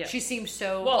win. Yeah. She seems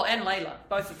so... Well, and Leylah,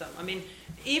 both of them. I mean,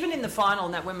 even in the final,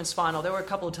 in that women's final, there were a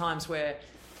couple of times where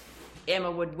Emma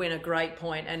would win a great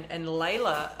point and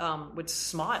Leylah would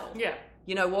smile. Yeah.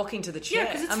 Walking to the chair.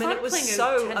 Yeah, it's I mean, fun it was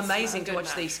so amazing to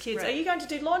watch these kids. Right. Are you going to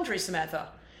do laundry, Samantha?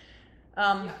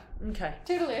 Okay.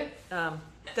 Toodaloo.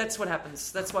 That's what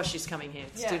happens. That's why she's coming here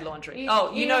to do laundry. Eat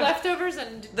leftovers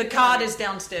and the card is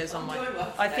downstairs on my.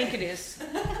 I think it is.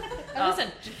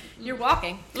 Listen, you're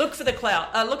walking. Look for the cloud.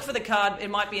 Look for the card. It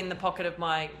might be in the pocket of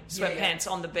my sweatpants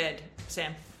on the bed,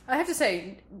 Sam. I have to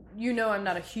say, I'm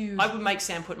not a huge... I would make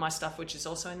Sam put my stuff, which is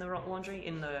also in the laundry,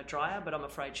 in the dryer, but I'm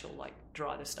afraid she'll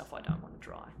dry the stuff I don't want to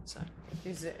dry. So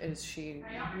is she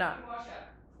not?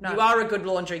 You are a good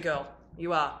laundry girl.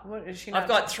 You are. What is she? Not, I've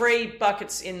got 3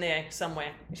 buckets in there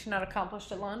somewhere. Is she not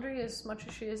accomplished at laundry as much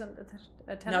as she is at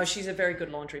tennis? No, she's a very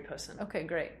good laundry person. Okay,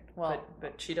 great. Well,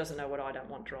 but she doesn't know what I don't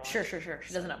want dry. Sure.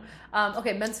 She doesn't know.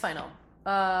 Okay, men's final.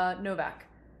 Novak.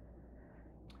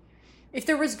 If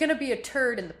there was going to be a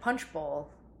turd in the punch bowl,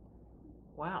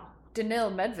 wow, Daniil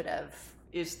Medvedev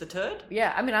is the turd.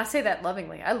 Yeah, I mean, I say that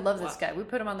lovingly. I love this guy. We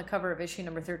put him on the cover of issue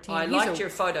number 13. I liked your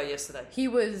photo yesterday. He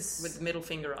was with the middle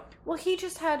finger up. Well, he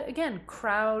just had again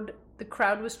the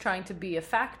crowd was trying to be a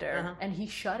factor, and he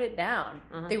shut it down.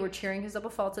 They were cheering his double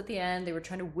faults at the end. They were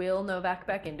trying to will Novak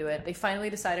back into it. They finally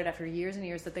decided after years and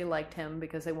years that they liked him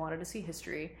because they wanted to see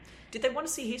history. Did they want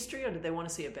to see history, or did they want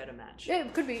to see a better match? Yeah,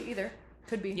 it could be either.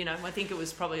 Could be. You know, I think it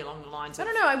was probably along the lines of...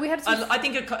 I don't know. We had I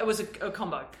think it was a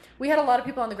combo. We had a lot of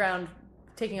people on the ground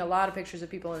taking a lot of pictures of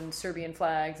people in Serbian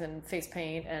flags and face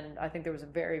paint, and I think there was a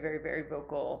very, very, very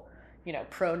vocal,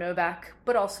 pro-Novak.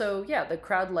 But also, yeah, the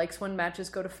crowd likes when matches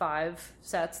go to 5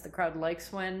 sets. The crowd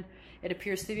likes when it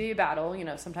appears to be a battle.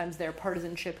 Sometimes their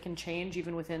partisanship can change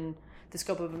even within the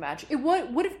scope of a match. It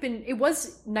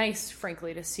was nice,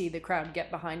 frankly, to see the crowd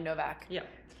get behind Novak. Yeah.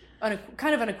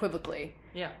 Kind of unequivocally.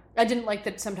 Yeah. I didn't like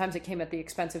that sometimes it came at the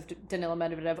expense of Danil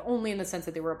Medvedev, only in the sense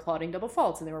that they were applauding double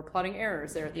faults and they were applauding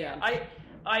errors there at the end.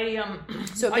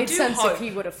 So it made sense if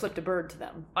he would have flipped a bird to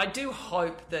them. I do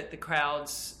hope that the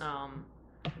crowds,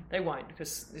 they won't,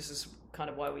 because this is kind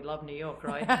of why we love New York,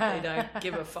 right? They don't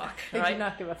give a fuck, right? They do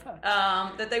not give a fuck.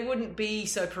 That they wouldn't be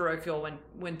so parochial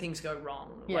when things go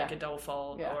wrong, like a double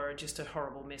fault or just a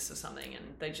horrible miss or something,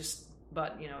 and they just...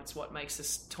 But, it's what makes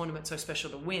this tournament so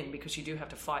special to win, because you do have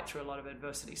to fight through a lot of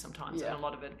adversity sometimes. And a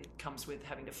lot of it comes with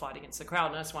having to fight against the crowd.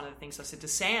 And that's one of the things I said to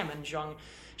Sam and Zhang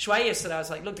Shui yesterday. I was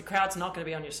like, look, the crowd's not going to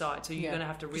be on your side. So you're going to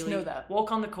have to really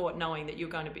walk on the court knowing that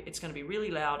it's going to be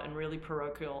really loud and really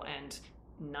parochial, and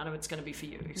none of it's going to be for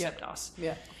you except us.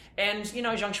 Yeah. And,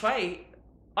 Zhang Shui,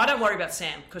 I don't worry about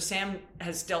Sam, because Sam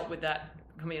has dealt with that.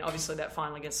 I mean, obviously that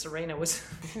final against Serena was,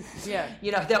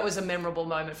 that was a memorable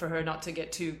moment for her, not to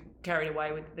get too carried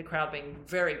away with the crowd being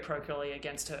very parochially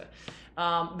against her.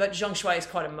 But Zhang Shui is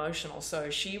quite emotional, so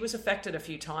she was affected a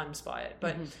few times by it.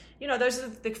 But, those are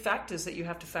the factors that you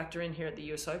have to factor in here at the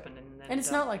US Open. And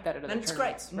it's not like that at other tournaments, it's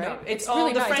great. right? No, it's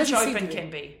really the French Open can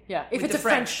be. Yeah, if it's a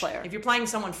French player. If you're playing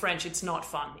someone French, it's not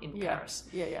fun in Paris.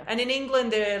 Yeah. And in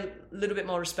England, they're a little bit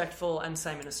more respectful, and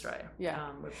same in Australia. Yeah.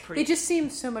 They just seem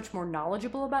so much more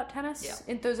knowledgeable about tennis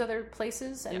in those other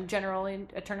places, and generally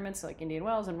at tournaments like Indian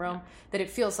Wells and Rome, that it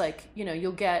feels like,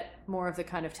 you'll get more of the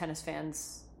kind of tennis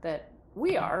fans that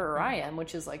we are, or I am,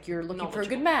 which is like, you're looking for a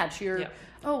good match. You're,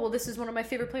 this is one of my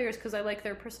favorite players because I like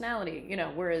their personality,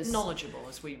 whereas... Knowledgeable,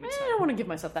 as we would say. I don't want to give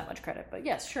myself that much credit, but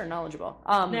yes, sure, knowledgeable.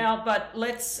 But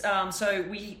let's... so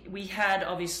we had,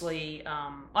 obviously...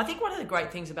 I think one of the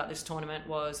great things about this tournament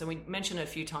was, and we mentioned it a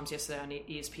few times yesterday on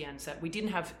ESPN, is that we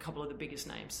didn't have a couple of the biggest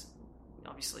names.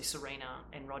 Obviously Serena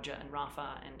and Roger and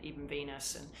Rafa and even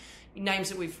Venus, and names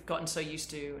that we've gotten so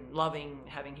used to and loving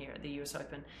having here at the US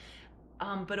Open.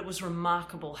 But it was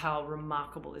remarkable how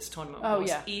remarkable this tournament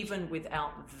was, even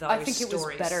without those stories. I think it was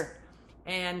better.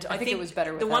 And I think it was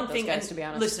better without those guys, to be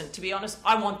honest. Listen, to be honest,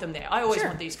 I want them there. I always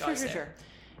want these guys there. Sure.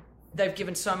 They've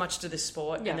given so much to this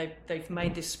sport, and they've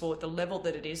made this sport the level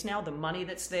that it is now, the money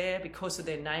that's there because of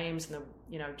their names and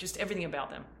just everything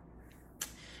about them.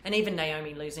 And even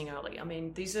Naomi losing early. I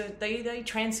mean, they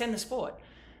transcend the sport.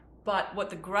 But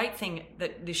what the great thing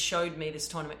that this showed me, this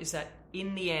tournament, is that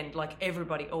in the end, like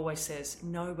everybody always says,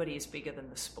 nobody is bigger than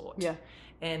the sport. Yeah.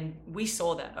 And we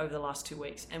saw that over the last 2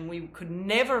 weeks. And we could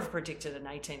never have predicted an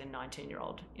 18 and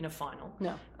 19-year-old in a final.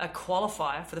 No. A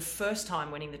qualifier for the first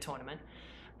time winning the tournament.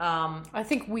 I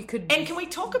think we could... And can we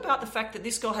talk about the fact that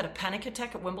this girl had a panic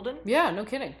attack at Wimbledon? Yeah, no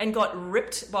kidding. And got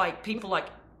ripped by people like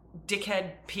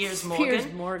dickhead Piers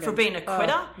Morgan for being a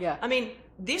quitter? Yeah. I mean...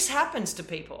 This happens to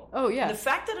people. Oh, yeah. The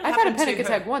fact that I've had a panic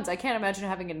attack once. I can't imagine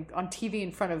having it on TV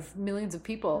in front of millions of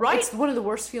people. Right? It's one of the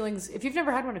worst feelings. If you've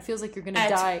never had one, it feels like you're going to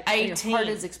die 18. and your heart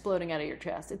is exploding out of your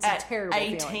chest. It's a terrible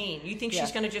feeling. 18. You think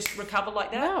she's going to just recover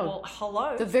like that? No. Well,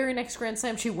 hello. The very next Grand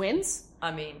Slam, she wins? I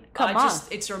mean, Come on.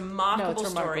 It's a remarkable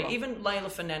story. Remarkable. Even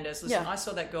Leylah Fernandez. Listen, I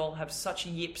saw that girl have such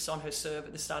yips on her serve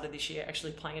at the start of this year,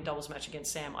 actually playing a doubles match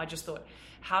against Sam. I just thought,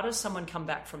 how does someone come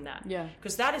back from that? Yeah.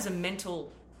 Because that is a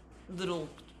mental little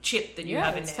chip that you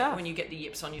have in there tough. when you get the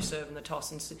yips on your serve and the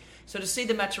toss. And so to see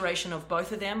the maturation of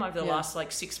both of them over the last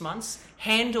 6 months,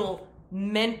 handle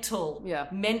mental,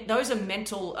 those are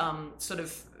mental sort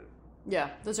of... Yeah,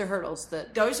 those are hurdles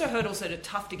that are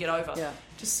tough to get over. Yeah.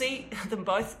 To see them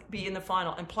both be in the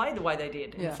final and play the way they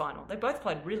did in the final. They both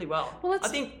played really well. I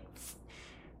think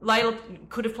Layla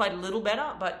could have played a little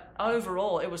better, but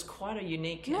overall it was quite a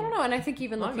unique. No. And I think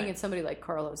even looking at somebody like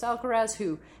Carlos Alcaraz,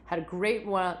 who had a great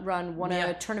run, won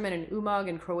a tournament in Umag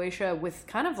in Croatia with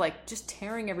kind of like just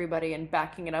tearing everybody and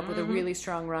backing it up with a really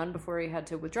strong run before he had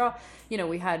to withdraw. You know,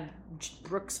 we had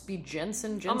Brooksby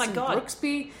Jensen oh my God.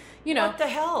 Brooksby. You know, what the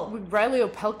hell? Riley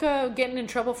Opelka getting in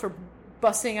trouble for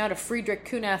busting out a Friedrich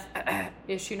Kunath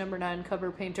issue number 9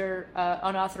 cover painter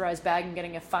unauthorized bag and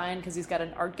getting a fine because he's got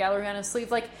an art gallery on his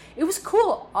sleeve. Like, it was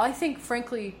cool. I think,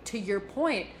 frankly, to your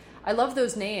point, I love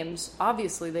those names.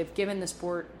 Obviously, they've given the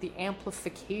sport the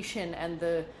amplification and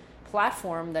the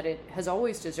platform that it has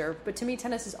always deserved. But to me,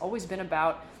 tennis has always been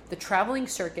about the traveling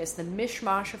circus, the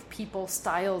mishmash of people,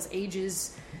 styles,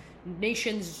 ages,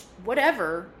 nations,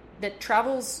 whatever, that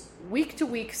travels week to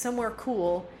week somewhere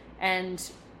cool.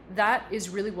 And that is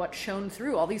really what shone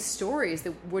through. All these stories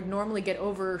that would normally get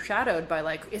overshadowed by,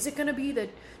 like, is it going to be the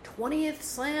 20th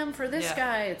slam for this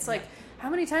guy? It's like, how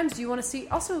many times do you want to see?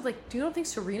 Also, like, do you don't think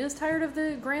Serena's tired of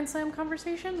the Grand Slam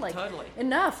conversation? Like, totally.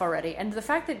 Enough already. And the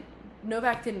fact that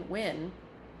Novak didn't win,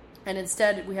 and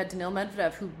instead we had Daniil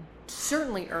Medvedev, who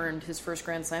certainly earned his first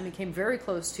Grand Slam. He came very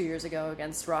close 2 years ago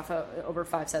against Rafa over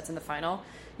 5 sets in the final.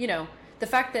 You know, the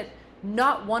fact that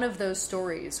not one of those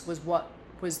stories was what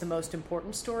was the most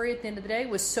important story at the end of the day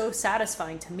was so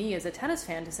satisfying to me as a tennis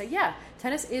fan to say, yeah,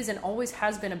 tennis is and always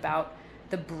has been about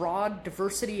the broad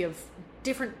diversity of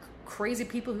different crazy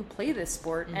people who play this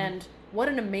sport. And what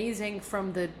an amazing,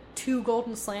 from the 2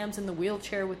 golden slams in the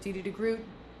wheelchair with Didi de Groot,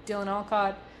 Dylan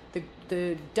Alcott,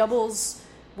 the doubles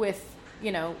with,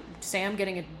 you know, Sam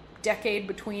getting a decade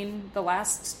between the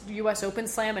last U.S. Open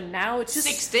slam and now it's just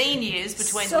 16 years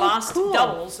between so the last cool.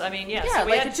 doubles. I mean, so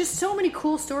like it's just so many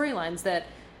cool storylines that,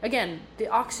 again, the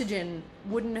oxygen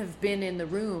wouldn't have been in the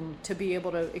room to be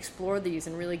able to explore these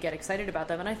and really get excited about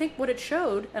them. And I think what it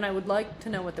showed, and I would like to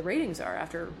know what the ratings are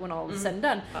after when all is said and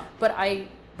done, but I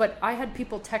had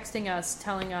people texting us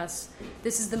telling us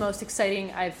this is the most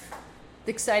excited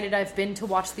I've been to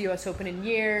watch the U.S. Open in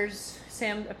years.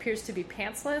 Sam appears to be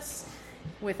pantsless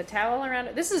with a towel around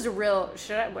it. This is a real...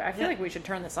 I feel like we should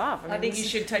turn this off. I think you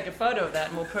should take a photo of that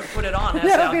and we'll put it on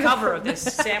as our cover of this.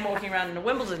 Sam walking around in a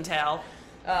Wimbledon towel,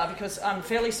 because I'm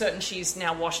fairly certain she's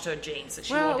now washed her jeans that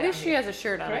she wore down at least here. she has a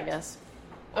shirt on, Correct? I guess.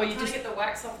 Or you just get the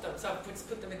wax off them, so I just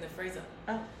put them in the freezer.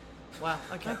 Oh, wow.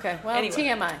 Okay. Well, anyway.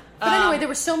 TMI. But anyway, there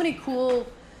were so many cool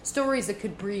stories that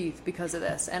could breathe because of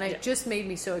this, and it just made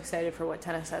me so excited for what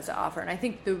tennis has to offer. And I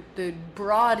think the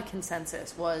broad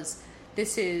consensus was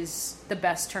this is the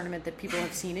best tournament that people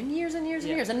have seen in years and years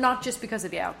and years, and not just because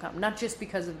of the outcome, not just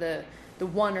because of the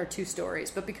 1 or 2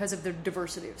 stories, but because of the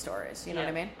diversity of stories. You know what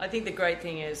I mean? I think the great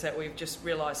thing is that we've just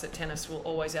realised that tennis will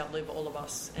always outlive all of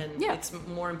us, and it's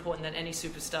more important than any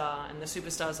superstar, and the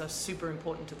superstars are super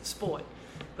important to the sport,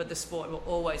 but the sport will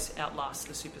always outlast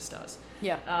the superstars.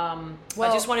 Yeah. I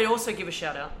just wanted to also give a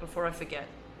shout out before I forget,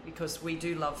 because we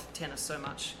do love tennis so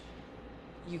much.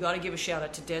 You got to give a shout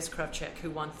out to Des Kravchuk,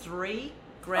 who won 3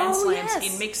 Grand Slams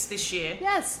in mixed this year.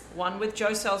 Yes. One with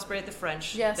Joe Salisbury at the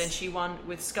French. Yes. Then she won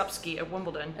with Skupski at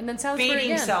Wimbledon. And then Salisbury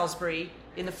beating again. Salisbury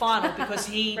in the final because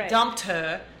he dumped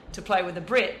her to play with a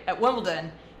Brit at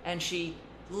Wimbledon, and she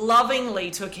lovingly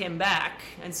took him back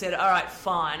and said, all right,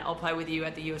 fine, I'll play with you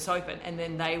at the US Open. And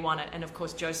then they won it. And of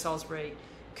course, Joe Salisbury,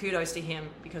 kudos to him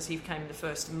because he became the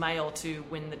first male to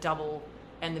win the double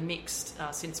and the mixed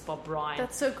since Bob Bryan.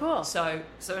 That's so cool. So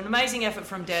an amazing effort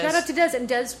from Des. Shout out to Des. And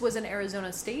Des was in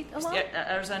Arizona State a lot?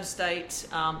 Yeah, Arizona State.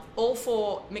 All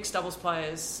 4 mixed doubles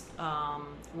players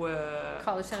were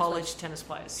college tennis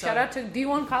players. So shout out to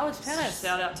D1 college tennis.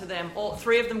 Shout out to them. All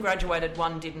 3 of them graduated.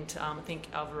 1 didn't. I think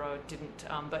Alvaro didn't.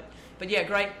 But yeah,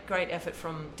 great effort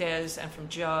from Des and from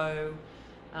Joe.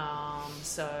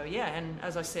 And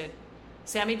as I said,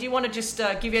 Sammy, do you want to just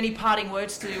give any parting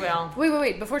words to our...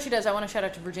 Wait. Before she does, I want to shout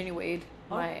out to Virginia Wade,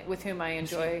 with whom I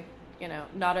enjoy,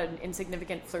 not an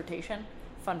insignificant flirtation.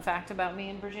 Fun fact about me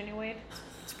and Virginia Wade.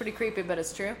 It's pretty creepy, but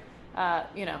it's true.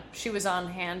 She was on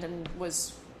hand and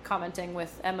was commenting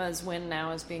with Emma's win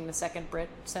now as being the second Brit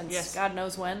since God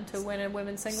knows when to win a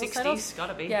women's singles 60s, title.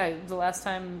 gotta be. Yeah, the last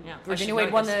time Virginia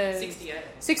Wade won the... 68.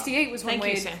 68 was when Thank you,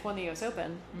 Wade Sam. won the US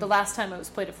Open. The last time it was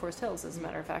played at Forest Hills, as a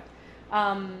matter of fact.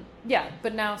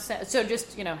 But now, so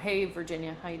just, hey,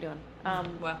 Virginia, how you doing?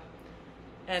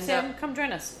 And Sam, come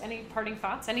join us. Any parting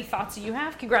thoughts? Any thoughts you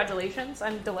have? Congratulations.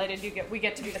 I'm delighted we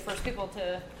get to be the first people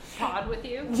to pod with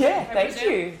you. Yeah, thank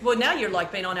you. Well, now you're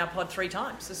like been on our pod 3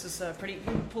 times. This is pretty... You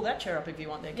can pull that chair up if you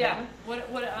want there, Kevin.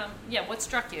 What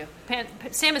struck you?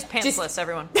 Sam is pantsless,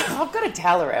 everyone. I've got a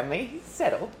towel around me.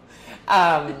 Settled.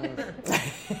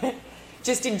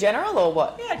 Just in general, or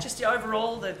what? Yeah, just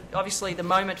overall, obviously the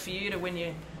moment for you to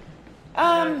win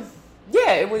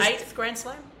Yeah, it was 8th Grand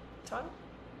Slam title.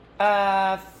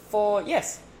 4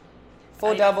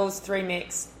 8. doubles, 3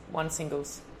 mixed, 1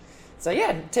 singles. So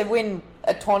yeah, to win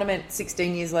a tournament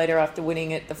 16 years later after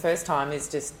winning it the first time is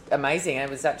just amazing. It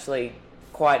was actually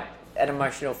quite an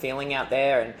emotional feeling out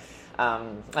there,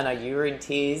 and I know you were in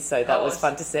tears, so that was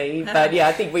fun to see. But yeah,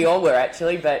 I think we all were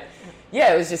actually. But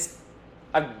yeah, it was just,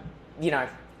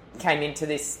 came into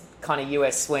this kind of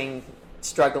US swing,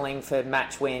 struggling for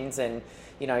match wins, and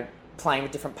playing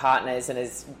with different partners, and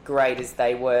as great as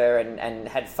they were and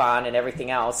had fun and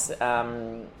everything else,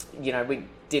 we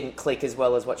didn't click as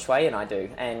well as what Shui and I do.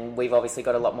 And we've obviously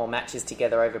got a lot more matches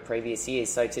together over previous years.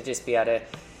 So to just be able to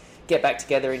get back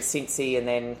together in Cincy and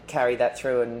then carry that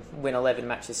through and win 11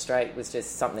 matches straight was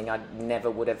just something I never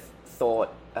would have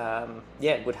thought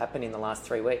would happen in the last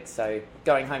 3 weeks. So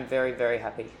going home very, very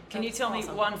happy. Can you tell me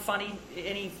one funny,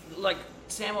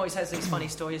 Sam always has these funny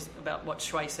stories about what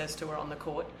Shui says to her on the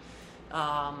court.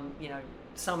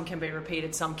 Some can be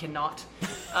repeated, some cannot.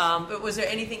 But was there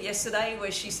anything yesterday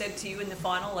where she said to you in the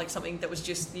final, like something that was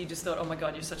you just thought, oh my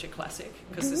God, you're such a classic?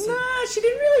 No, she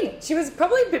didn't really. She was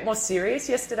probably a bit more serious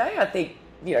yesterday, I think,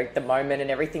 the moment and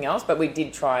everything else. But we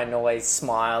did try and always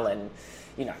smile and,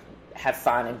 have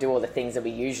fun and do all the things that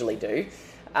we usually do.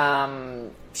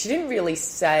 She didn't really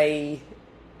say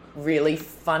really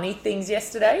funny things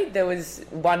yesterday. There was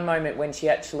one moment when she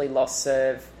actually lost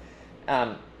serve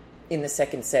in the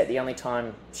second set, the only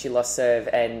time she lost serve,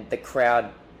 and the crowd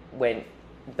went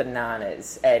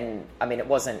bananas. And I mean, it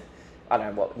wasn't, I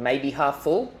don't know what, maybe half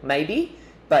full, maybe,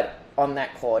 but on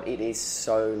that court it is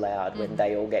so loud when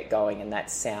they all get going, and that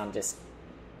sound just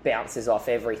bounces off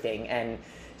everything. And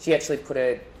she actually put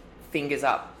her fingers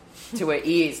up to her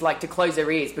ears, like to close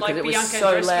her ears, because it was Bianca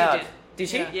so Andreescu loud. Did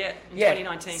she? Yeah, in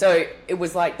 2019. So it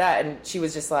was like that, and she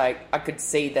was just like, I could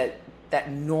see that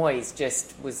noise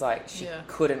just was like, she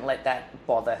couldn't let that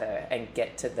bother her and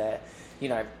get to the,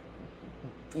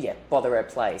 bother her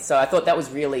play. So I thought that was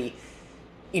really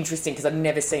interesting, because I've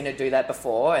never seen her do that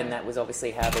before, and that was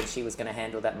obviously how that she was going to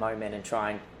handle that moment and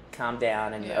try and calm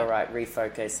down and, all right,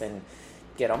 refocus and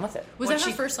get on with it. Was that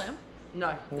her first slam?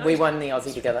 No. We won the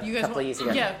Aussie together you guys a couple of years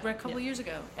ago. Yeah, a couple of years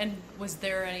ago. And was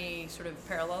there any sort of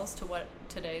parallels to what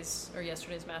today's or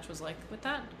yesterday's match was like with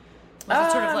that? Was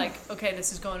it sort of like, okay,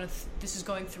 this is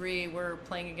going 3, we're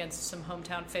playing against some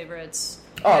hometown favorites?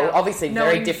 Oh, obviously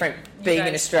very different being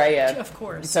in Australia. Of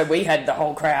course. So we had the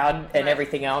whole crowd and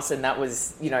everything else, and that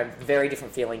was, very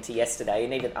different feeling to yesterday.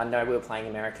 And even, I know we were playing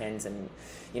Americans and,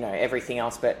 everything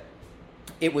else, but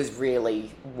it was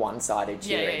really one-sided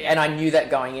cheering. And I knew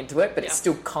that going into it, but it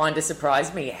still kind of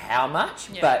surprised me how much.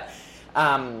 Yeah. But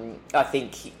I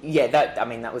think,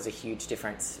 that was a huge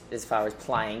difference as far as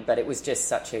playing, but it was just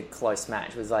such a close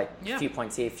match. It was like a few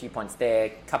points here, a few points there, a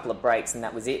couple of breaks, and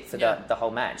that was it for the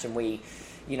whole match. And we,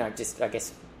 just, I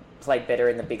guess, played better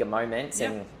in the bigger moments.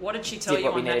 Yeah. And what did she tell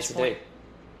you on match point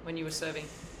when you were serving?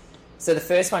 So the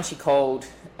first one she called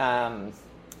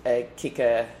a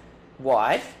kicker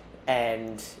wide,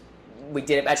 and we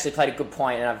did actually played a good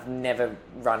point, and I've never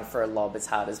run for a lob as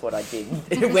hard as what I did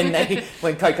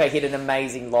when Coco hit an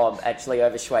amazing lob actually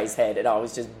over Shui's head, and I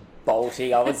was just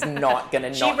bolting. I was not going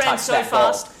to not touch that ball. She ran so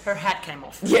fast, her hat came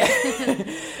off. Yeah.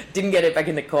 Didn't get it back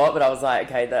in the court, but I was like,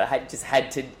 okay, I just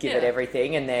had to give it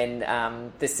everything. And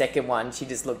then the second one, she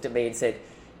just looked at me and said,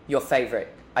 your favourite.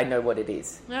 I know what it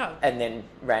is. Oh. And then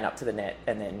ran up to the net,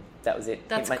 and then that was it.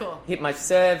 That's cool. Hit my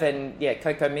serve, and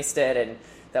Coco missed it, and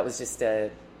that was just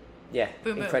boom,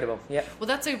 incredible. Boom. Yeah. Well,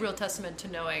 that's a real testament to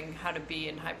knowing how to be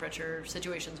in high pressure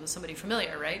situations with somebody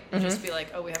familiar, right? Mm-hmm. Just be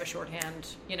like, oh, we have a shorthand.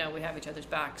 We have each other's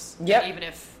backs. Yeah. Even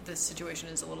if the situation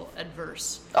is a little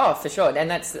adverse. Oh, for sure.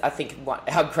 And that's, I think,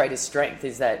 our greatest strength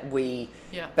is that we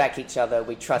back each other.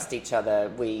 We trust each other.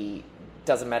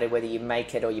 Doesn't matter whether you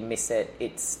make it or you miss it.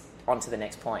 It's on to the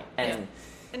next point.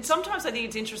 And sometimes I think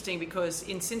it's interesting because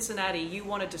in Cincinnati you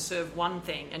wanted to serve one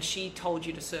thing and she told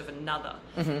you to serve another.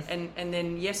 Mm-hmm. And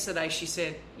then yesterday she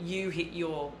said you hit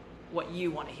what you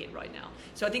want to hit right now.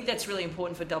 So I think that's really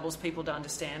important for doubles people to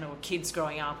understand, or kids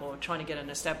growing up or trying to get an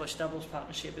established doubles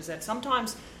partnership, is that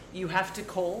sometimes you have to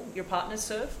call your partner's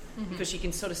serve because you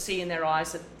can sort of see in their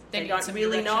eyes that they don't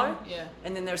really know. Yeah.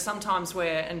 And then there are some times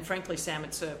where, and frankly Sam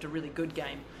had served a really good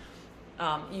game,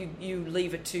 you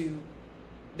leave it to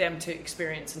them to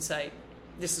experience and say,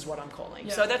 this is what I'm calling.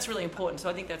 So that's really important. So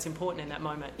I think that's important in that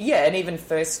moment. Yeah, and even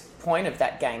first point of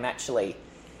that game, actually,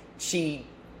 she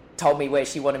told me where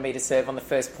she wanted me to serve on the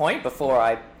first point before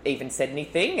I even said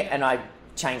anything, and I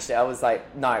changed it. I was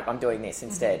like, no, I'm doing this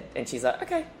instead. And she's like,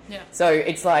 okay. Yeah. So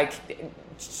it's like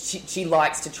she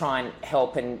likes to try and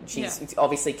help, and she's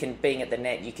obviously being at the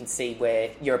net, you can see where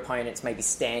your opponents may be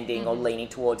standing or leaning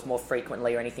towards more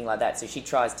frequently or anything like that. So she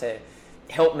tries to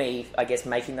help me, I guess,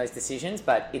 making those decisions.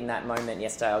 But in that moment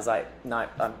yesterday, I was like, no,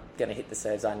 I'm going to hit the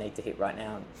serves I need to hit right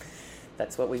now. And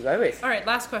that's what we go with. All right,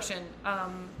 last question.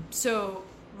 So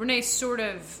Renee sort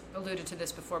of alluded to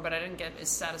this before, but I didn't get as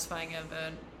satisfying of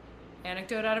an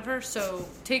anecdote out of her. So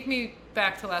take me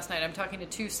back to last night. I'm talking to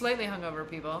two slightly hungover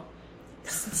people.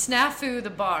 Snafu,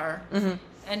 the bar,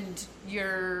 and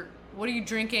what are you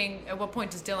drinking? At what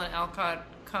point does Dylan Alcott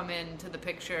come into the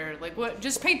picture? Like, what?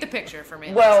 Just paint the picture for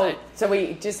me. Well, so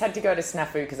we just had to go to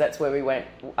Snafu because that's where we went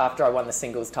after I won the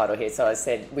singles title here. So I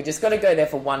said, we just got to go there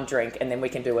for one drink and then we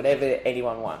can do whatever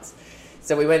anyone wants.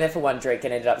 So we went there for one drink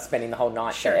and ended up spending the whole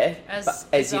night there.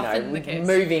 As you know,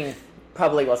 moving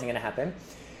probably wasn't going to happen.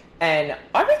 And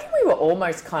I reckon we were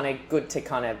almost kind of good to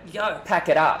kind of pack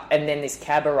it up. And then this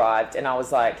cab arrived and I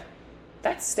was like,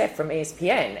 that's Steph from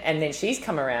ESPN. And then she's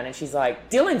come around and she's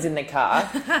like, Dylan's in the car.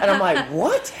 And I'm like,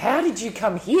 what? How did you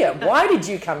come here? Why did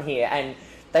you come here? And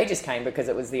they just came because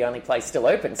it was the only place still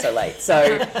open so late.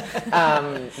 So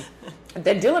then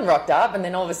Dylan rocked up and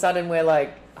then all of a sudden we're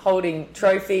like holding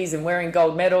trophies and wearing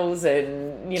gold medals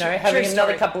and, you know, having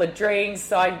another couple of drinks.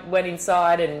 So I went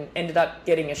inside and ended up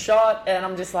getting a shot and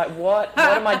I'm just like, what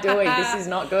am I doing? This is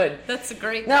not good. That's a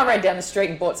great No, I ran down the street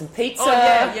and bought some pizza. Oh,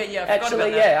 yeah.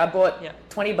 Actually, I bought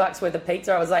 $20 worth of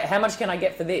pizza. I was like, how much can I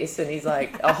get for this? And he's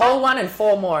like, a whole one and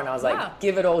 4 more. And I was like,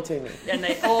 give it all to me. And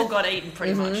they all got eaten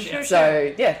pretty much. Sure.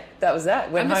 So, yeah, that was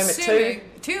that. Went home at 2.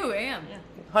 2 a.m. Yeah.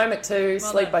 Home at 2,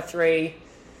 sleep by 3.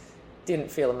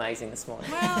 Didn't feel amazing this morning.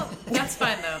 Well, that's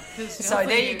fine though. So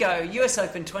there you go, US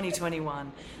Open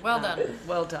 2021. Well done.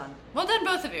 Well done. Well done,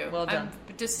 both of you. Well done. I'm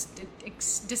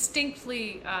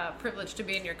distinctly privileged to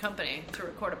be in your company to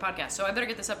record a podcast. So I better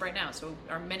get this up right now. So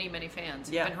our many, many fans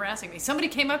have been harassing me. Somebody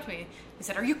came up to me and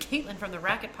said, are you Caitlin from the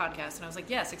Racket Podcast? And I was like,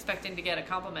 yes, expecting to get a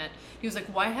compliment. He was like,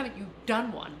 why haven't you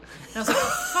done one? And I was like,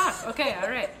 oh, fuck. Okay, all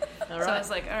right. So I was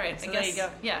like, all right. So I guess, there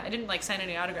you go. Yeah, I didn't sign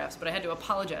any autographs, but I had to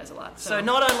apologize a lot. So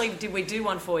not only did we do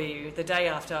one for you the day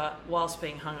after whilst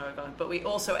being hungover, but we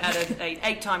also added a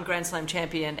 8-time Grand Slam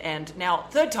champion and now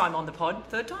 3rd time on the pod.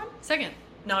 3rd time? 2nd.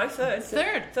 No,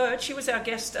 3rd. 3rd. She was our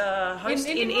guest host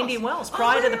in Indian Wells Oh,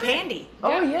 prior to the right. Pandy.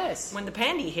 Oh, yes. When the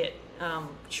Pandy hit,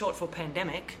 short for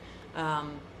pandemic,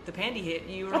 the Pandy hit,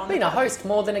 you were I've on been the a host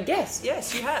more than a guest.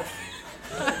 Yes, you have.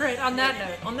 All right, on that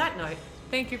note.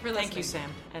 Thank you for listening. Thank you,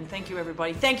 Sam. And thank you,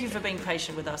 everybody. Thank you for being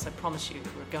patient with us. I promise you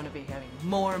we're going to be having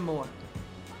more and more.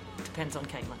 Depends on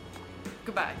Caitlin.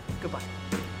 Goodbye. Goodbye.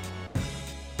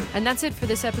 And that's it for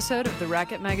this episode of the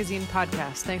Racket Magazine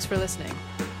podcast. Thanks for listening.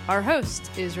 Our host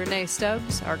is Renee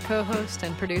Stubbs. Our co-host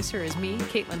and producer is me,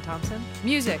 Caitlin Thompson.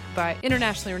 Music by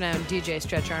internationally renowned DJ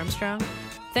Stretch Armstrong.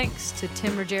 Thanks to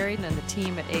Tim Rogerian and the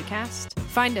team at Acast.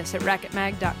 Find us at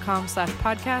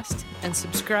racketmag.com/podcast and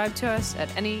subscribe to us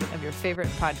at any of your favorite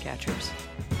podcatchers.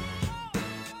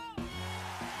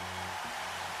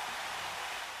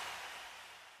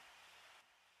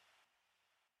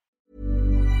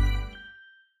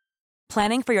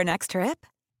 Planning for your next trip?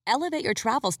 Elevate your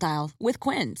travel style with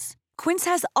Quince. Quince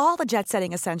has all the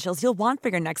jet-setting essentials you'll want for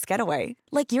your next getaway,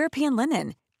 like European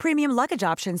linen, premium luggage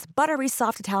options, buttery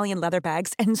soft Italian leather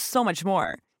bags, and so much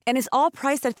more. And is all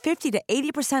priced at 50 to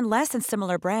 80% less than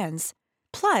similar brands.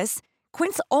 Plus,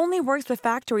 Quince only works with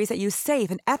factories that use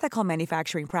safe and ethical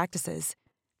manufacturing practices.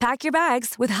 Pack your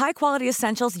bags with high-quality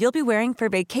essentials you'll be wearing for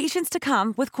vacations to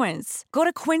come with Quince. Go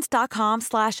to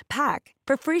quince.com/pack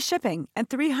for free shipping and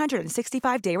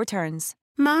 365-day returns.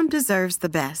 Mom deserves the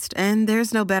best, and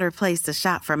there's no better place to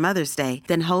shop for Mother's Day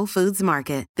than Whole Foods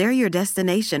Market. They're your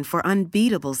destination for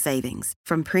unbeatable savings,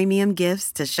 from premium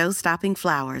gifts to show-stopping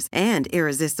flowers and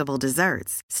irresistible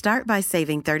desserts. Start by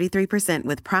saving 33%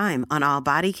 with Prime on all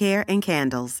body care and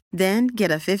candles. Then get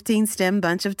a 15-stem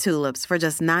bunch of tulips for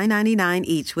just $9.99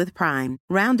 each with Prime.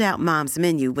 Round out Mom's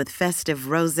menu with festive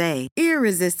rosé,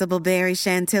 irresistible berry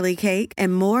chantilly cake,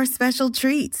 and more special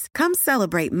treats. Come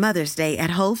celebrate Mother's Day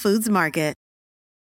at Whole Foods Market.